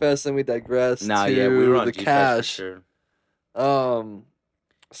on Okay. G-Fest and we digressed Nah, to yeah, we were on the G-Fest cash. for sure.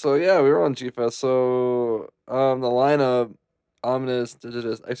 So yeah, we were on G-Fest. So, the lineup, Ominous,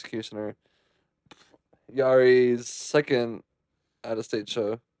 Digitist, Executioner, Yari's second out-of-state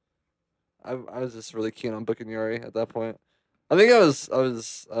show. I was just really keen on booking Yari at that point. I think I was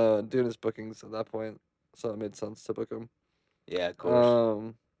doing his bookings at that point, so it made sense to book him. Yeah, of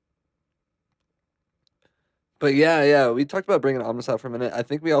course. But yeah, we talked about bringing Omnis out for a minute. I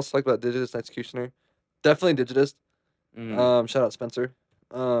think we also talked about Digitist and Executioner. Definitely Digitist. Mhm. Shout out Spencer.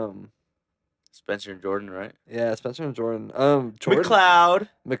 Spencer and Jordan, right? Yeah, Spencer and Jordan. Jordan McLeod.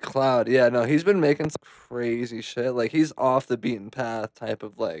 McLeod. Yeah, no, he's been making some crazy shit. Like he's off the beaten path type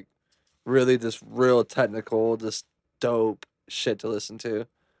of like, really just real technical, just dope shit to listen to.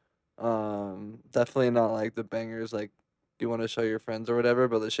 Definitely not like the bangers like you want to show your friends or whatever,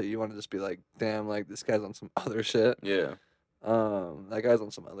 but the shit you want to just be like, damn, like this guy's on some other shit. Yeah. That guy's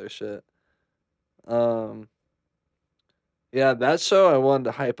on some other shit. Yeah, that show I wanted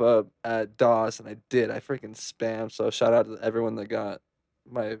to hype up at DOS, and I did. I freaking spammed. So shout out to everyone that got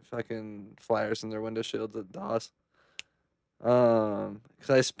my fucking flyers in their window shields at DOS. Because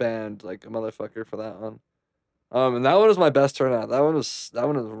I spammed like a motherfucker for that one. And that one was my best turnout. That one was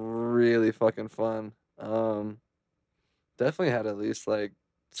really fucking fun. Definitely had at least like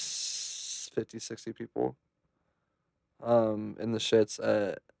 50, 60 people. In the shits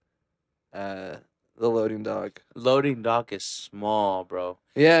at the loading dock. Loading dock is small, bro.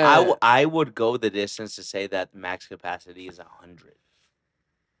 Yeah. I would go the distance to say that the max capacity is 100.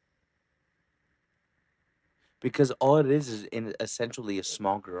 Because all it is in essentially a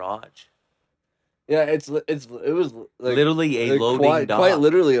small garage. Yeah, it was like Literally a like, loading dock. quite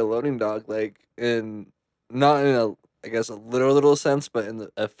literally a loading dock, like not in a I guess a literal sense, but in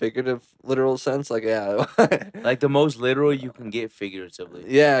a figurative literal sense. Like yeah, Like the most literal you can get figuratively.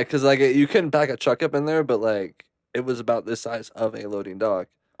 yeah, because like you couldn't back a truck up in there, but like it was about this size of a loading dock,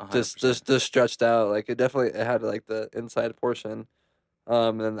 100%. just stretched out. Like it had like the inside portion,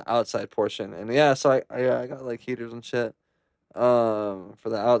 and then the outside portion, and yeah, so I got like heaters and shit, for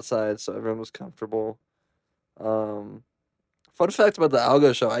the outside, so everyone was comfortable. Fun fact about the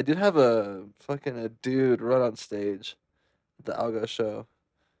Algo show, I did have a dude run on stage at the Algo show.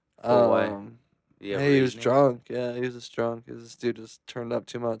 For what? Yeah, Hey, he was drunk. Yeah, he was just drunk. This dude just turned up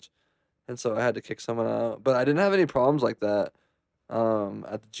too much, and so I had to kick someone out. But I didn't have any problems like that.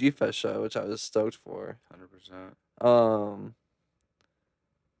 At the G Fest show, which I was stoked for. 100%.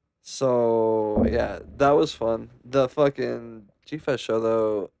 So yeah, that was fun. The fucking G Fest show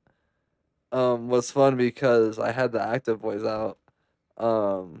though, was fun because I had the Active Boys out,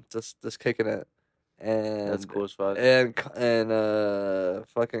 just kicking it, and That's cool as fuck. and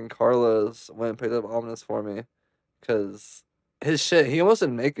fucking Carlos went and picked up Ominous for me, cause his shit he almost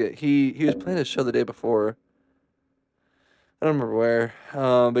didn't make it. He was playing his show the day before. I don't remember where,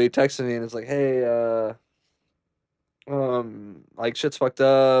 but he texted me and was like, "Hey, like shit's fucked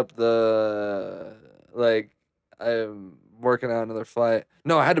up. I'm working out another flight.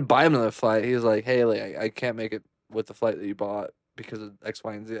 No, I had to buy him another flight. He was like, hey, like I can't make it with the flight that you bought because of X,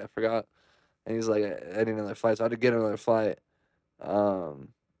 Y, and Z. I forgot. And he's like, I need another flight, so I had to get another flight. And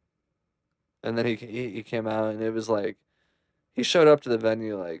then he came out, and it was like he showed up to the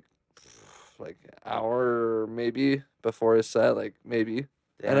venue like an hour maybe before his set, like maybe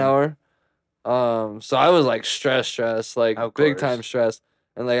an hour. So I was like stressed, like Of big course. time stressed.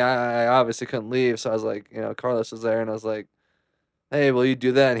 And like I obviously couldn't leave, so I was like, Carlos was there, and I was like, "Hey, will you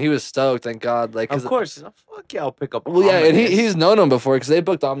do that?" And he was stoked, thank God. Like, Of course. Fuck yeah, I'll pick up. well, yeah, and Ominous. he's known him before because they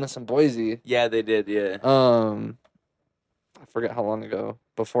booked Omnis in Boise. Yeah, they did. Yeah. I forget how long ago.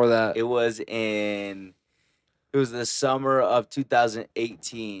 Before that, It was the summer of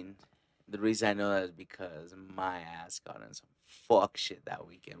 2018. The reason I know that is because my ass got in some fuck shit that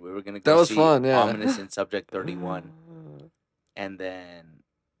weekend. We were gonna go That was see fun, yeah. Ominous in Subject 31, and then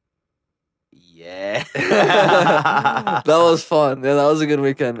yeah, that was fun. Yeah, that was a good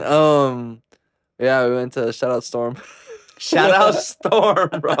weekend. Yeah, we went to Shout Out Storm. shout out Storm,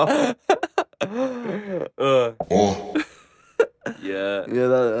 bro. Oh, Yeah, Yeah,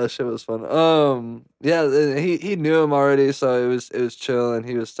 that shit was fun. Yeah, he knew him already, so it was chill, and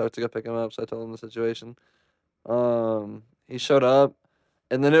he was stoked to go pick him up. So I told him the situation. He showed up,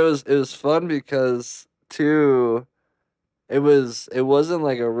 and then it was fun because too, it wasn't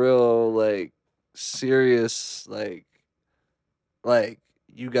like a real like serious like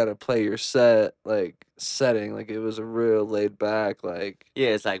you gotta play your set like setting. Like it was a real laid back like yeah.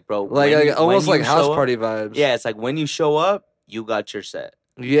 It's like, bro, almost when like you house show up- party vibes. Yeah, it's like when you show up, you got your set.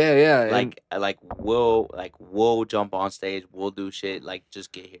 yeah. and- We'll jump on stage, we'll do shit. Like,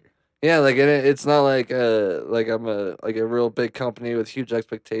 just get here. Yeah, like and it's not like I'm a real big company with huge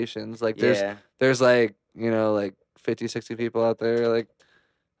expectations. Like there's like like 50, 60 people out there. Like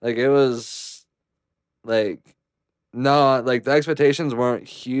it was like not like the expectations weren't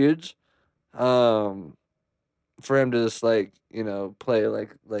huge. For him to just like play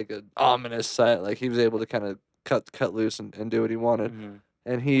like an ominous set. Like he was able to kind of cut loose and do what he wanted. Mhm.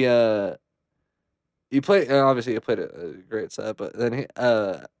 And he played obviously he played a great set, but then he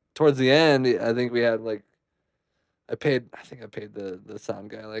towards the end I think we had like I paid the sound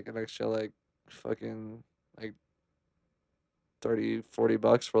guy like an extra like fucking like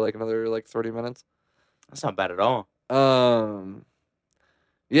 $30-40 for like another like 30 minutes. That's not bad at all.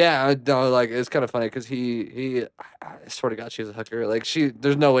 Yeah, I know, like it's kind of funny because I swear to God, she's a hooker. Like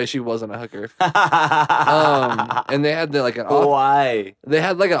there's no way she wasn't a hooker. And they had like an office. Why? They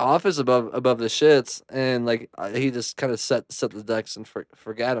had like an office above the shits, and like he just kind of set the decks and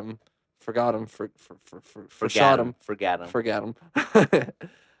forgot him, shot him.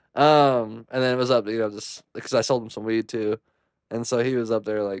 And then it was up, just because I sold him some weed too, and so he was up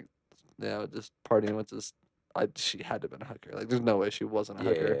there like, just partying with this. She had to have been a hooker. Like, there's no way she wasn't a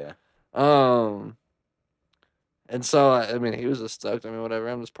hooker. Yeah. And so I mean, he was just stoked. I mean, whatever.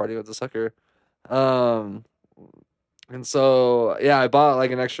 I'm just partying with this hooker. And so yeah, I bought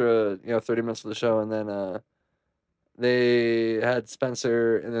like an extra 30 minutes for the show, and then they had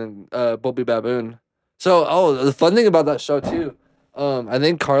Spencer and then Bobby Baboon. So the fun thing about that show too, I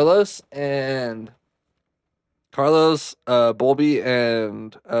think Carlos, Bolby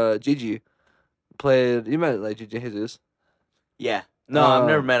and Gigi played. You met like Gigi Jesus. Yeah. No, I've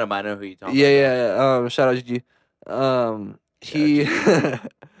never Um, met him. I know who you're talking Yeah, about. yeah. Shout out Gigi.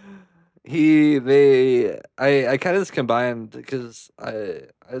 He I kind of just combined because I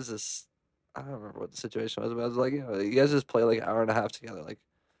was just I don't remember what the situation was, but I was like, you guys just play like an hour and a half together, like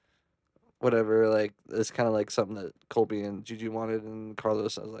whatever. Like it's kind of like something that Colby and Gigi wanted, and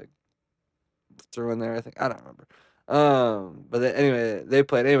Carlos I was like threw in there. I think I don't remember. Anyway, they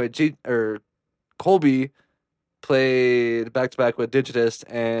played anyway. Colby played back to back with Digitist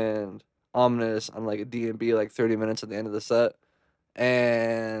and Ominous on like a D&B like 30 minutes at the end of the set.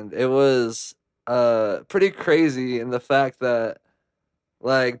 And it was pretty crazy in the fact that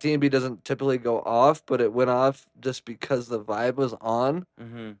like D&B doesn't typically go off, but it went off just because the vibe was on.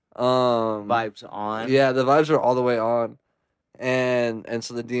 Mm-hmm. Um Vibes on. Yeah, the vibes were all the way on. And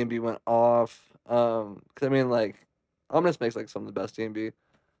so the D&B went off. 'Cause I mean like Ominous makes like some of the best D&B.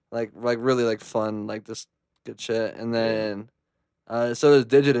 Like really like fun, like just good shit. And then so does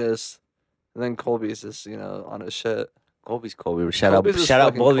Digitist. And then Colby's just, on his shit. Colby's Colby. Shout out Colby's just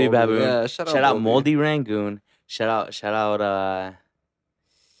Moldy fucking Colby. Baboon. Yeah, shout out out Moldy. Moldy Rangoon. Shout out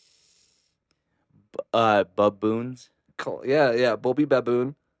Baboons. Yeah, Bobby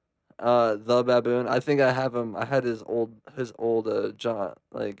Baboon. The Baboon. I think I have him. I had his old John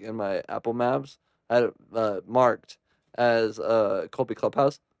like in my Apple Maps. I had it marked as Colby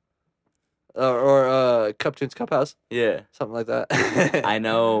Clubhouse. Or Cuptoons Clubhouse. Yeah. Something like that. I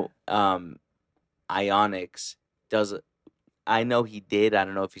know Ionix does. I know he did. I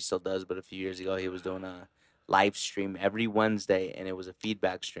don't know if he still does, but a few years ago he was doing a live stream every Wednesday, and it was a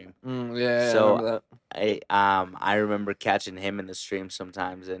feedback stream. Yeah, So, I remember that. I remember catching him in the stream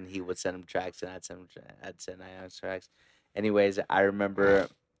sometimes, and he would send him tracks, and I'd send Ionix tracks. Anyways, I remember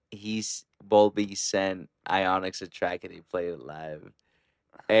Bolby sent Ionix a track, and he played it live,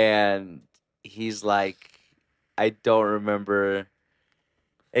 and he's like, I don't remember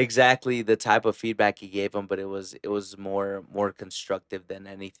exactly the type of feedback he gave him, but it was more constructive than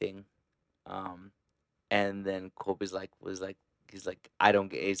anything. And then Colby's he's like I don't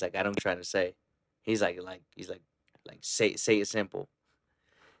try to say. He's like say it simple.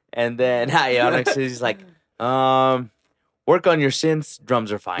 And then Ionix is like, work on your synths,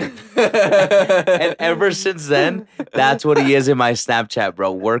 drums are fine. And ever since then, that's what he is in my Snapchat,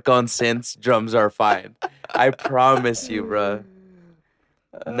 bro. Work on synths, drums are fine. I promise you, bro.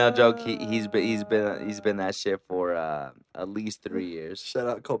 No joke. He's been that shit for at least 3 years. Shout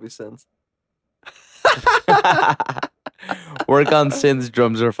out Colby Sins. Work on synths,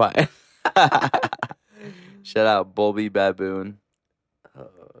 drums are fine. Shout out Bolby Baboon.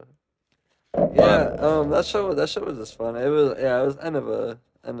 Yeah, that show was just fun. It was end of that.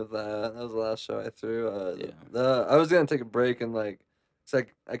 That was the last show I threw. I was gonna take a break and like, it's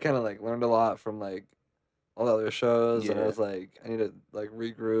like I kind of like learned a lot from like all the other shows, and I Yeah. was like, I need to like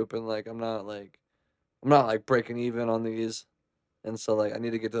regroup, and like I'm not like breaking even on these, and so like I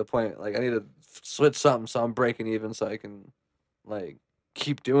need to get to the point like I need to switch something so I'm breaking even so I can like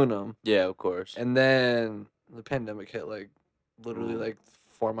keep doing them. Yeah, of course. And then the pandemic hit like literally Ooh. like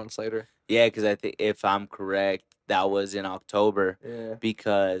 4 months later. Yeah, because I think if I'm correct, that was in October. Yeah.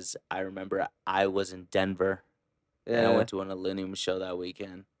 Because I remember I was in Denver and I went to an Millennium show that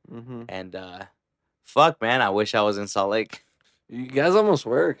weekend. Mm-hmm. And fuck, man, I wish I was in Salt Lake. You guys almost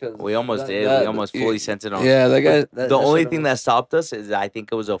were, cause We almost did. We almost fully sent it on. Yeah, that guy. The only thing that stopped us is I think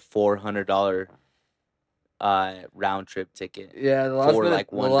it was a $400 round trip ticket. Yeah, the last for, minute,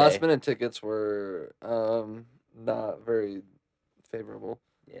 like, one the last day. minute tickets were not very favorable.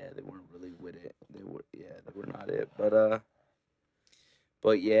 Yeah, they weren't really with it. They were not it.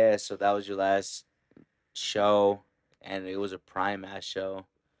 But yeah, so that was your last show, and it was a prime ass show.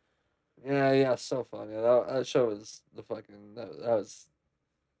 Yeah, so fun. Yeah, that show was the fucking that was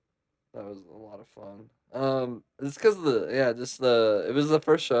a lot of fun. It's because of it was the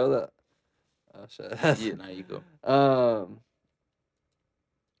first show that. Oh shit. Yeah, now you go.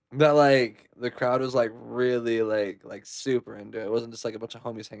 That like the crowd was like really like super into it. It wasn't just like a bunch of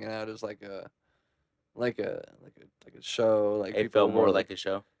homies hanging out. It was like a show. Like It people felt more were, like a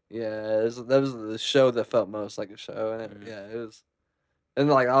show. yeah. That was the show that felt most like a show, and Mhm. it was. And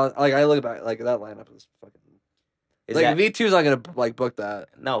like I look back like that lineup is fucking. Is like that, V2's not gonna like book that.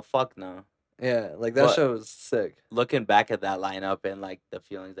 no, fuck no. Yeah, like that But- show was sick. Looking back at that lineup and like the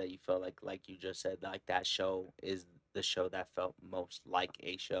feelings that you felt like you just said, like that show is the show that felt most like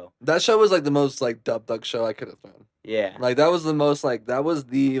a show. That show was like the most like Dub Dug show I could have thrown. Yeah. Like that was the most like that was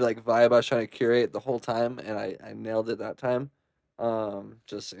the like vibe I was trying to curate the whole time, and I nailed it that time.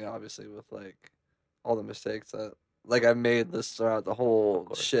 Just obviously with like all the mistakes that like I made this throughout the whole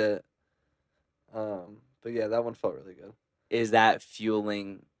course. shit. But yeah, that one felt really good. Is that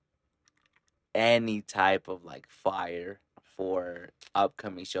fueling any type of like fire for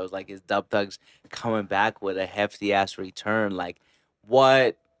upcoming shows? Like, is Dub Thugs coming back with a hefty ass return? Like,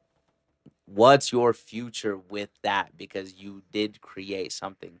 what's your future with that? Because you did create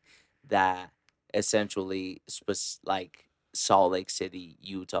something that essentially like Salt Lake City,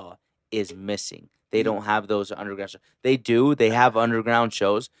 Utah is missing. They don't have those underground shows. They do. They have underground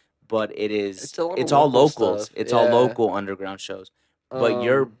shows, but it's a lot of all local locals. stuff, It's all yeah. local underground shows. But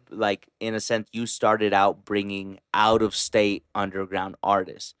you're Um, like, in a sense, you started out bringing out of state underground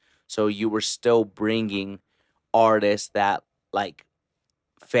artists. So you were still bringing artists that like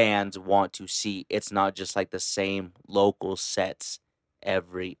fans want to see. It's not just like the same local sets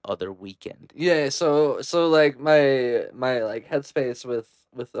every other weekend. Yeah, so like my like headspace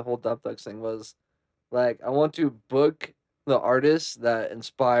with the whole Dub Thugs thing was like I want to book the artists that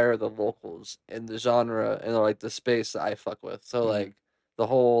inspire the locals in the genre and like the space that I fuck with. So Mhm. like the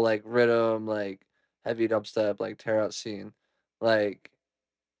whole like rhythm, like heavy dubstep, like tear out scene. Like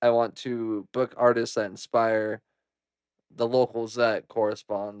I want to book artists that inspire the locals that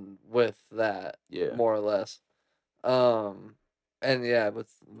correspond with that Yeah. more or less. And yeah, with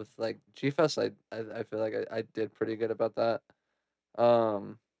like G Fest, I feel like I did pretty good about that.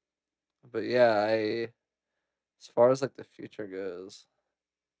 Um, but yeah, as far as like the future goes,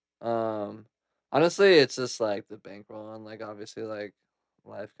 um, honestly, it's just like the bankroll and like obviously like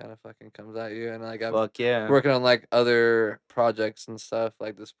life kind of fucking comes at you, and like I'm Fuck yeah. working on like other projects and stuff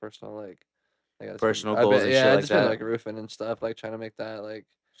like this personal like I guess Personal goals and shit I've like just been that. like roofing and stuff, like trying to make that like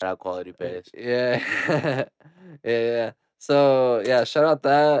Shout out Quality Pace. yeah, yeah. So yeah, shout out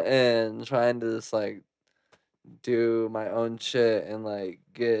that and trying to just like do my own shit and like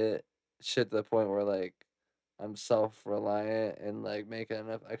get shit to the point where like I'm self-reliant and like making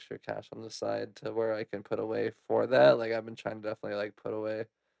enough extra cash on the side to where I can put away for that. Like I've been trying to definitely like put away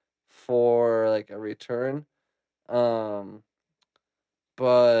for like a return. Um,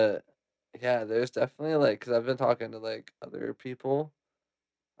 but yeah, there's definitely like because I've been talking to like other people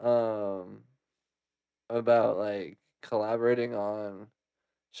about like collaborating on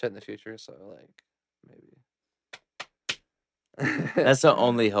shit in the future, so like maybe That's the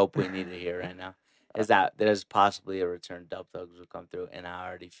only hope we need to hear right now. Is that there's possibly a return Dub Thugs will come through, and I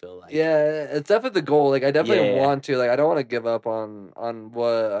already feel like yeah, it's definitely the goal. Like I definitely Yeah. want to. Like I don't want to give up on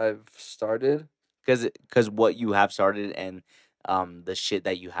what I've started. because what you have started and the shit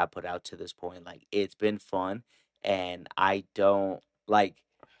that you have put out to this point, like, it's been fun, and I don't like,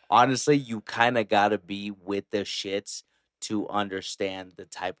 honestly, you kind of gotta be with the shits to understand the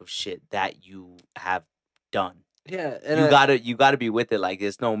type of shit that you have done. Yeah, and You gotta be with it. Like,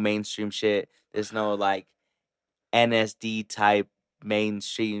 there's no mainstream shit. There's no like NSD type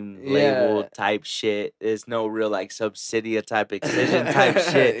mainstream label Yeah. type shit. There's no real like Subsidia type Excision type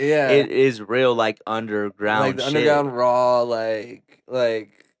shit. Yeah. It is real like underground like the shit. underground raw, like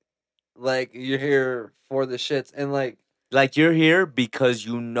you're here for the shits, and like Like, you're here because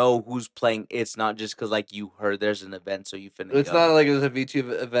you know who's playing. It's not just because like you heard there's an event, so you finna it's go. not like it's a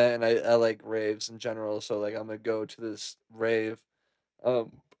V2 event, and I like raves in general, so like I'm gonna go to this rave.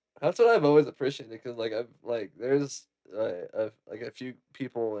 That's what I've always appreciated because like I've like there's like a few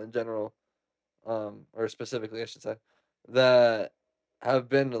people in general, or specifically I should say, that have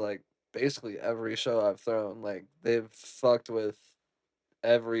been to like basically every show I've thrown. Like they've fucked with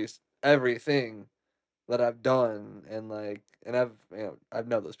everything that I've done, and like and I've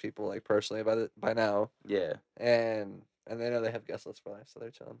known those people like personally by now, Yeah. and they know they have guest lists for life, so they're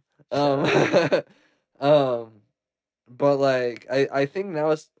chilling. Shout But like I think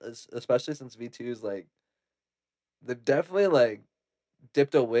now especially since V2 is like they've definitely like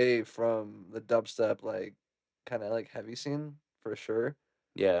dipped away from the dubstep like kind of like heavy scene for sure.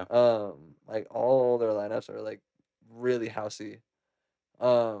 Yeah. Like all their lineups are like really housey.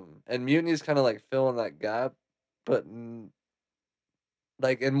 And Mutiny's kind of like filling that gap, but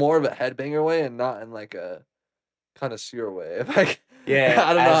like in more of a headbanger way and not in like a connoisseur way. If I Yeah.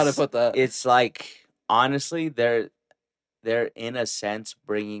 I don't know how to as put that. It's like, honestly, they're in a sense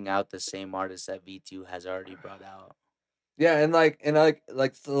bringing out the same artists that V2 has already brought out. Yeah, and like so,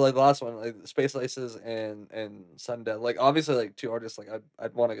 like the last one, like Space Laces and Sundead, like obviously like two artists like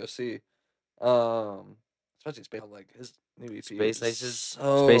I'd want to go see, especially Space like his new EP. Space is Laces.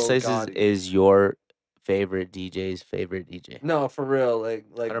 so Space Laces gaudy. is your favorite DJ's favorite DJ. No, for real, like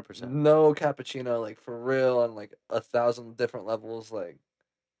 100%. no cappuccino, like for real, on like 1,000 different levels, like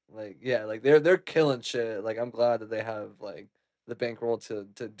yeah, like they're killing shit. Like I'm glad that they have like the bankroll to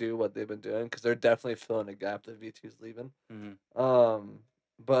do what they've been doing because they're definitely filling a gap that V2's leaving. Mhm.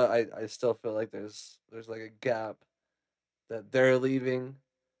 But I still feel like there's like a gap that they're leaving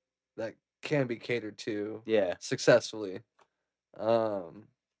that can be catered to Yeah. successfully.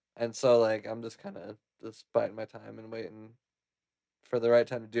 And so like I'm just kind of just biding my time and waiting for the right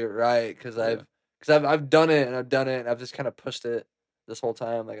time to do it right because Yeah. I've done it and I've just kind of pushed it this whole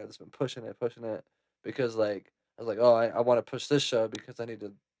time. Like I've just been pushing it because like I was like, oh, I want to push this show because I need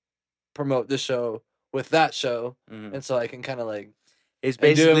to promote this show with that show, Mhm. and so I can kind of like It's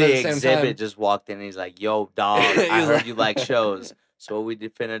and do 'em at basically the same Exhibit time. just walked in and he's like, yo, dog, I He's heard like- you like shows. So what we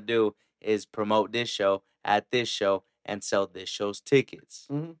finna do is promote this show at this show and sell this show's tickets.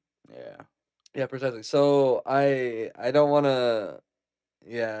 Mhm. Yeah. Yeah, precisely. So I don't want to.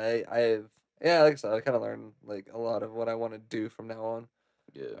 Yeah, I've like I said, I kind of learned like a lot of what I want to do from now on.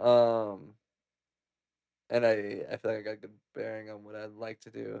 Yeah. And I feel like I got a good bearing on what I'd like to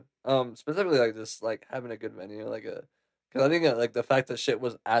do. Specifically like just like having a good venue, like because I think like the fact that shit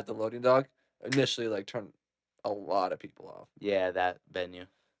was at the Loading Dock initially like turned a lot of people off. Yeah, that venue.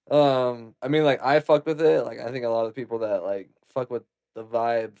 I mean like I fuck with it. Like I think a lot of people that like fuck with the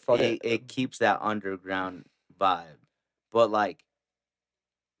vibe, fuck It keeps that underground vibe. But like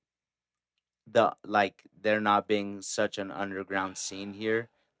there not being such an underground scene here,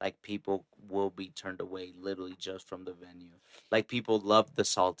 like people will be turned away literally just from the venue. Like people love the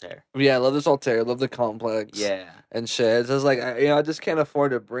Saltaire. Yeah, I love this Altair, love the complex. Yeah. And shit. It's just like I just can't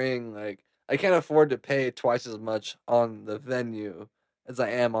afford to bring like I can't afford to pay twice as much on the venue as I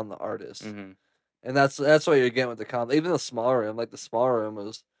am on the artist. Mhm. And that's what you're getting with the comp. Even the small room, like the small room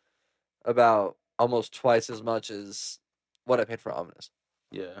was about almost twice as much as what I paid for Ominous.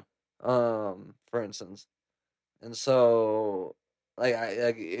 Yeah. For instance. And so like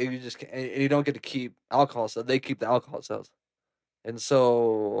you just can't, and you don't get to keep alcohol sales. They keep the alcohol sales. And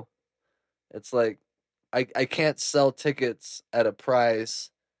so it's like I can't sell tickets at a price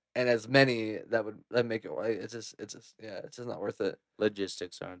and as many that make it right. It's just not worth it.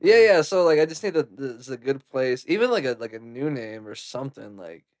 Logistics aren't Yeah, there. yeah. So like I just need it's a good place. Even like a new name or something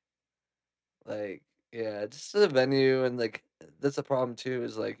like yeah, just a venue and like that's a problem too,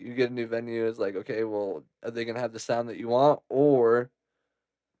 is like you get a new venue, is like, okay, well, are they gonna have the sound that you want or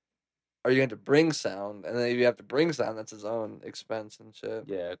are you going to bring sound? And then if you have to bring sound, that's his own expense and shit.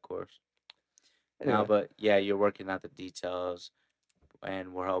 Yeah, of course. Anyway. No, but yeah, you're working out the details,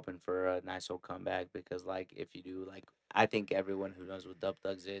 and we're hoping for a nice old comeback because, like, if you do, like, I think everyone who knows what Dub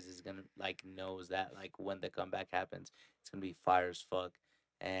Thugs is gonna like knows that like when the comeback happens, it's gonna be fire as fuck.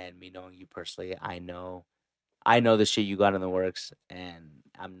 And me knowing you personally, I know the shit you got in the works, and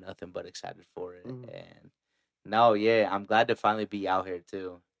I'm nothing but excited for it. Mhm. And no, yeah, I'm glad to finally be out here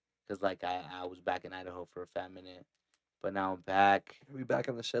too, because like I was back in Idaho for a fat minute, but now I'm back. We back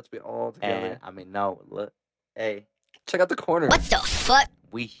in the shits, we all together. And I mean, no, look, hey, Check out the corner. What the fuck?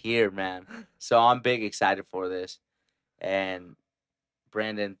 we here, man. So I'm big excited for this. And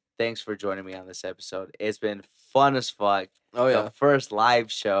Brandon, thanks for joining me on this episode. It's been fun as fuck. Oh yeah. The first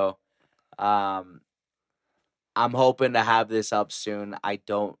live show. I'm hoping to have this up soon.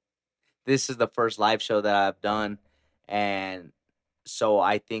 This is the first live show that I've done, and so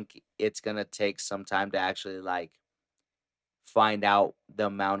I think it's gonna take some time to actually like find out the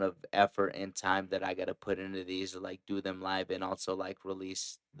amount of effort and time that I gotta put into these to like do them live and also like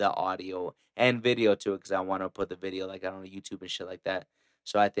release the audio and video too, because I want to put the video like on YouTube and shit like that.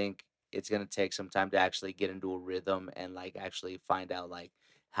 So I think it's gonna take some time to actually get into a rhythm and like actually find out like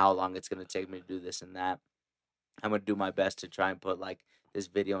how long it's gonna take me to do this and that. I'm gonna do my best to try and put like this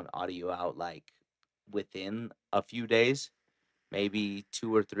video and audio out like within a few days, maybe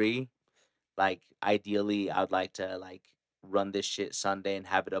 2 or 3. Like ideally, I'd like to like run this shit Sunday and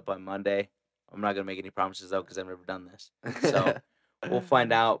have it up on Monday. I'm not gonna make any promises though because I've never done this, so we'll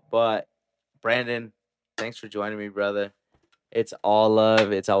find out. But Brandon, thanks for joining me, brother. It's all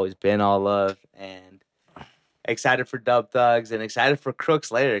love. It's always been all love, and excited for Dub Thugs and excited for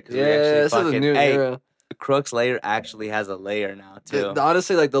Crooks later because Yeah, we actually this is a fucking new era. Crooks layer actually has a layer now too.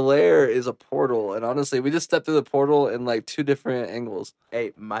 Honestly, like the layer is a portal, and honestly, we just stepped through the portal in like 2 different angles.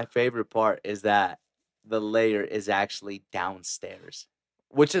 Hey, my favorite part is that the layer is actually downstairs.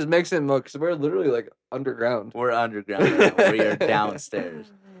 Which is makes it more because we're literally like underground. We're underground right now. We are downstairs.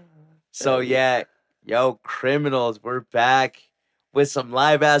 So yeah, yo, criminals, we're back with some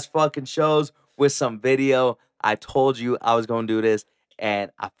live ass fucking shows with some video. I told you I was gonna do this,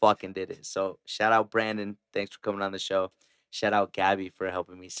 and I fucking did it. So shout out Brandon, thanks for coming on the show. Shout out Gabby for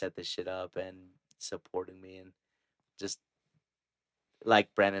helping me set this shit up and supporting me, and just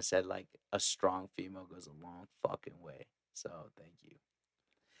like Brandon said, like a strong female goes a long fucking way. So thank you.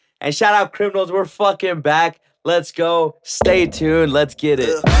 And shout out Criminals, we're fucking back. Let's go. Stay tuned. Let's get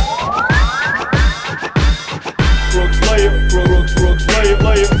it. Crooks player, crooks player,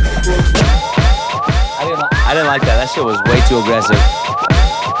 crooks. I didn't like that. That shit was way too aggressive.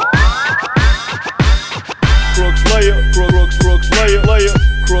 Crooks player, crooks player, crooks player,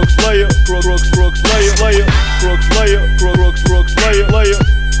 crooks player, crooks player, crooks player, crooks player, crooks player,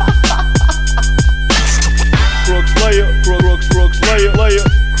 crooks player,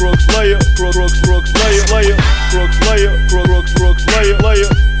 crooks player, crooks player, crooks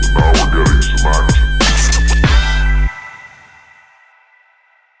player,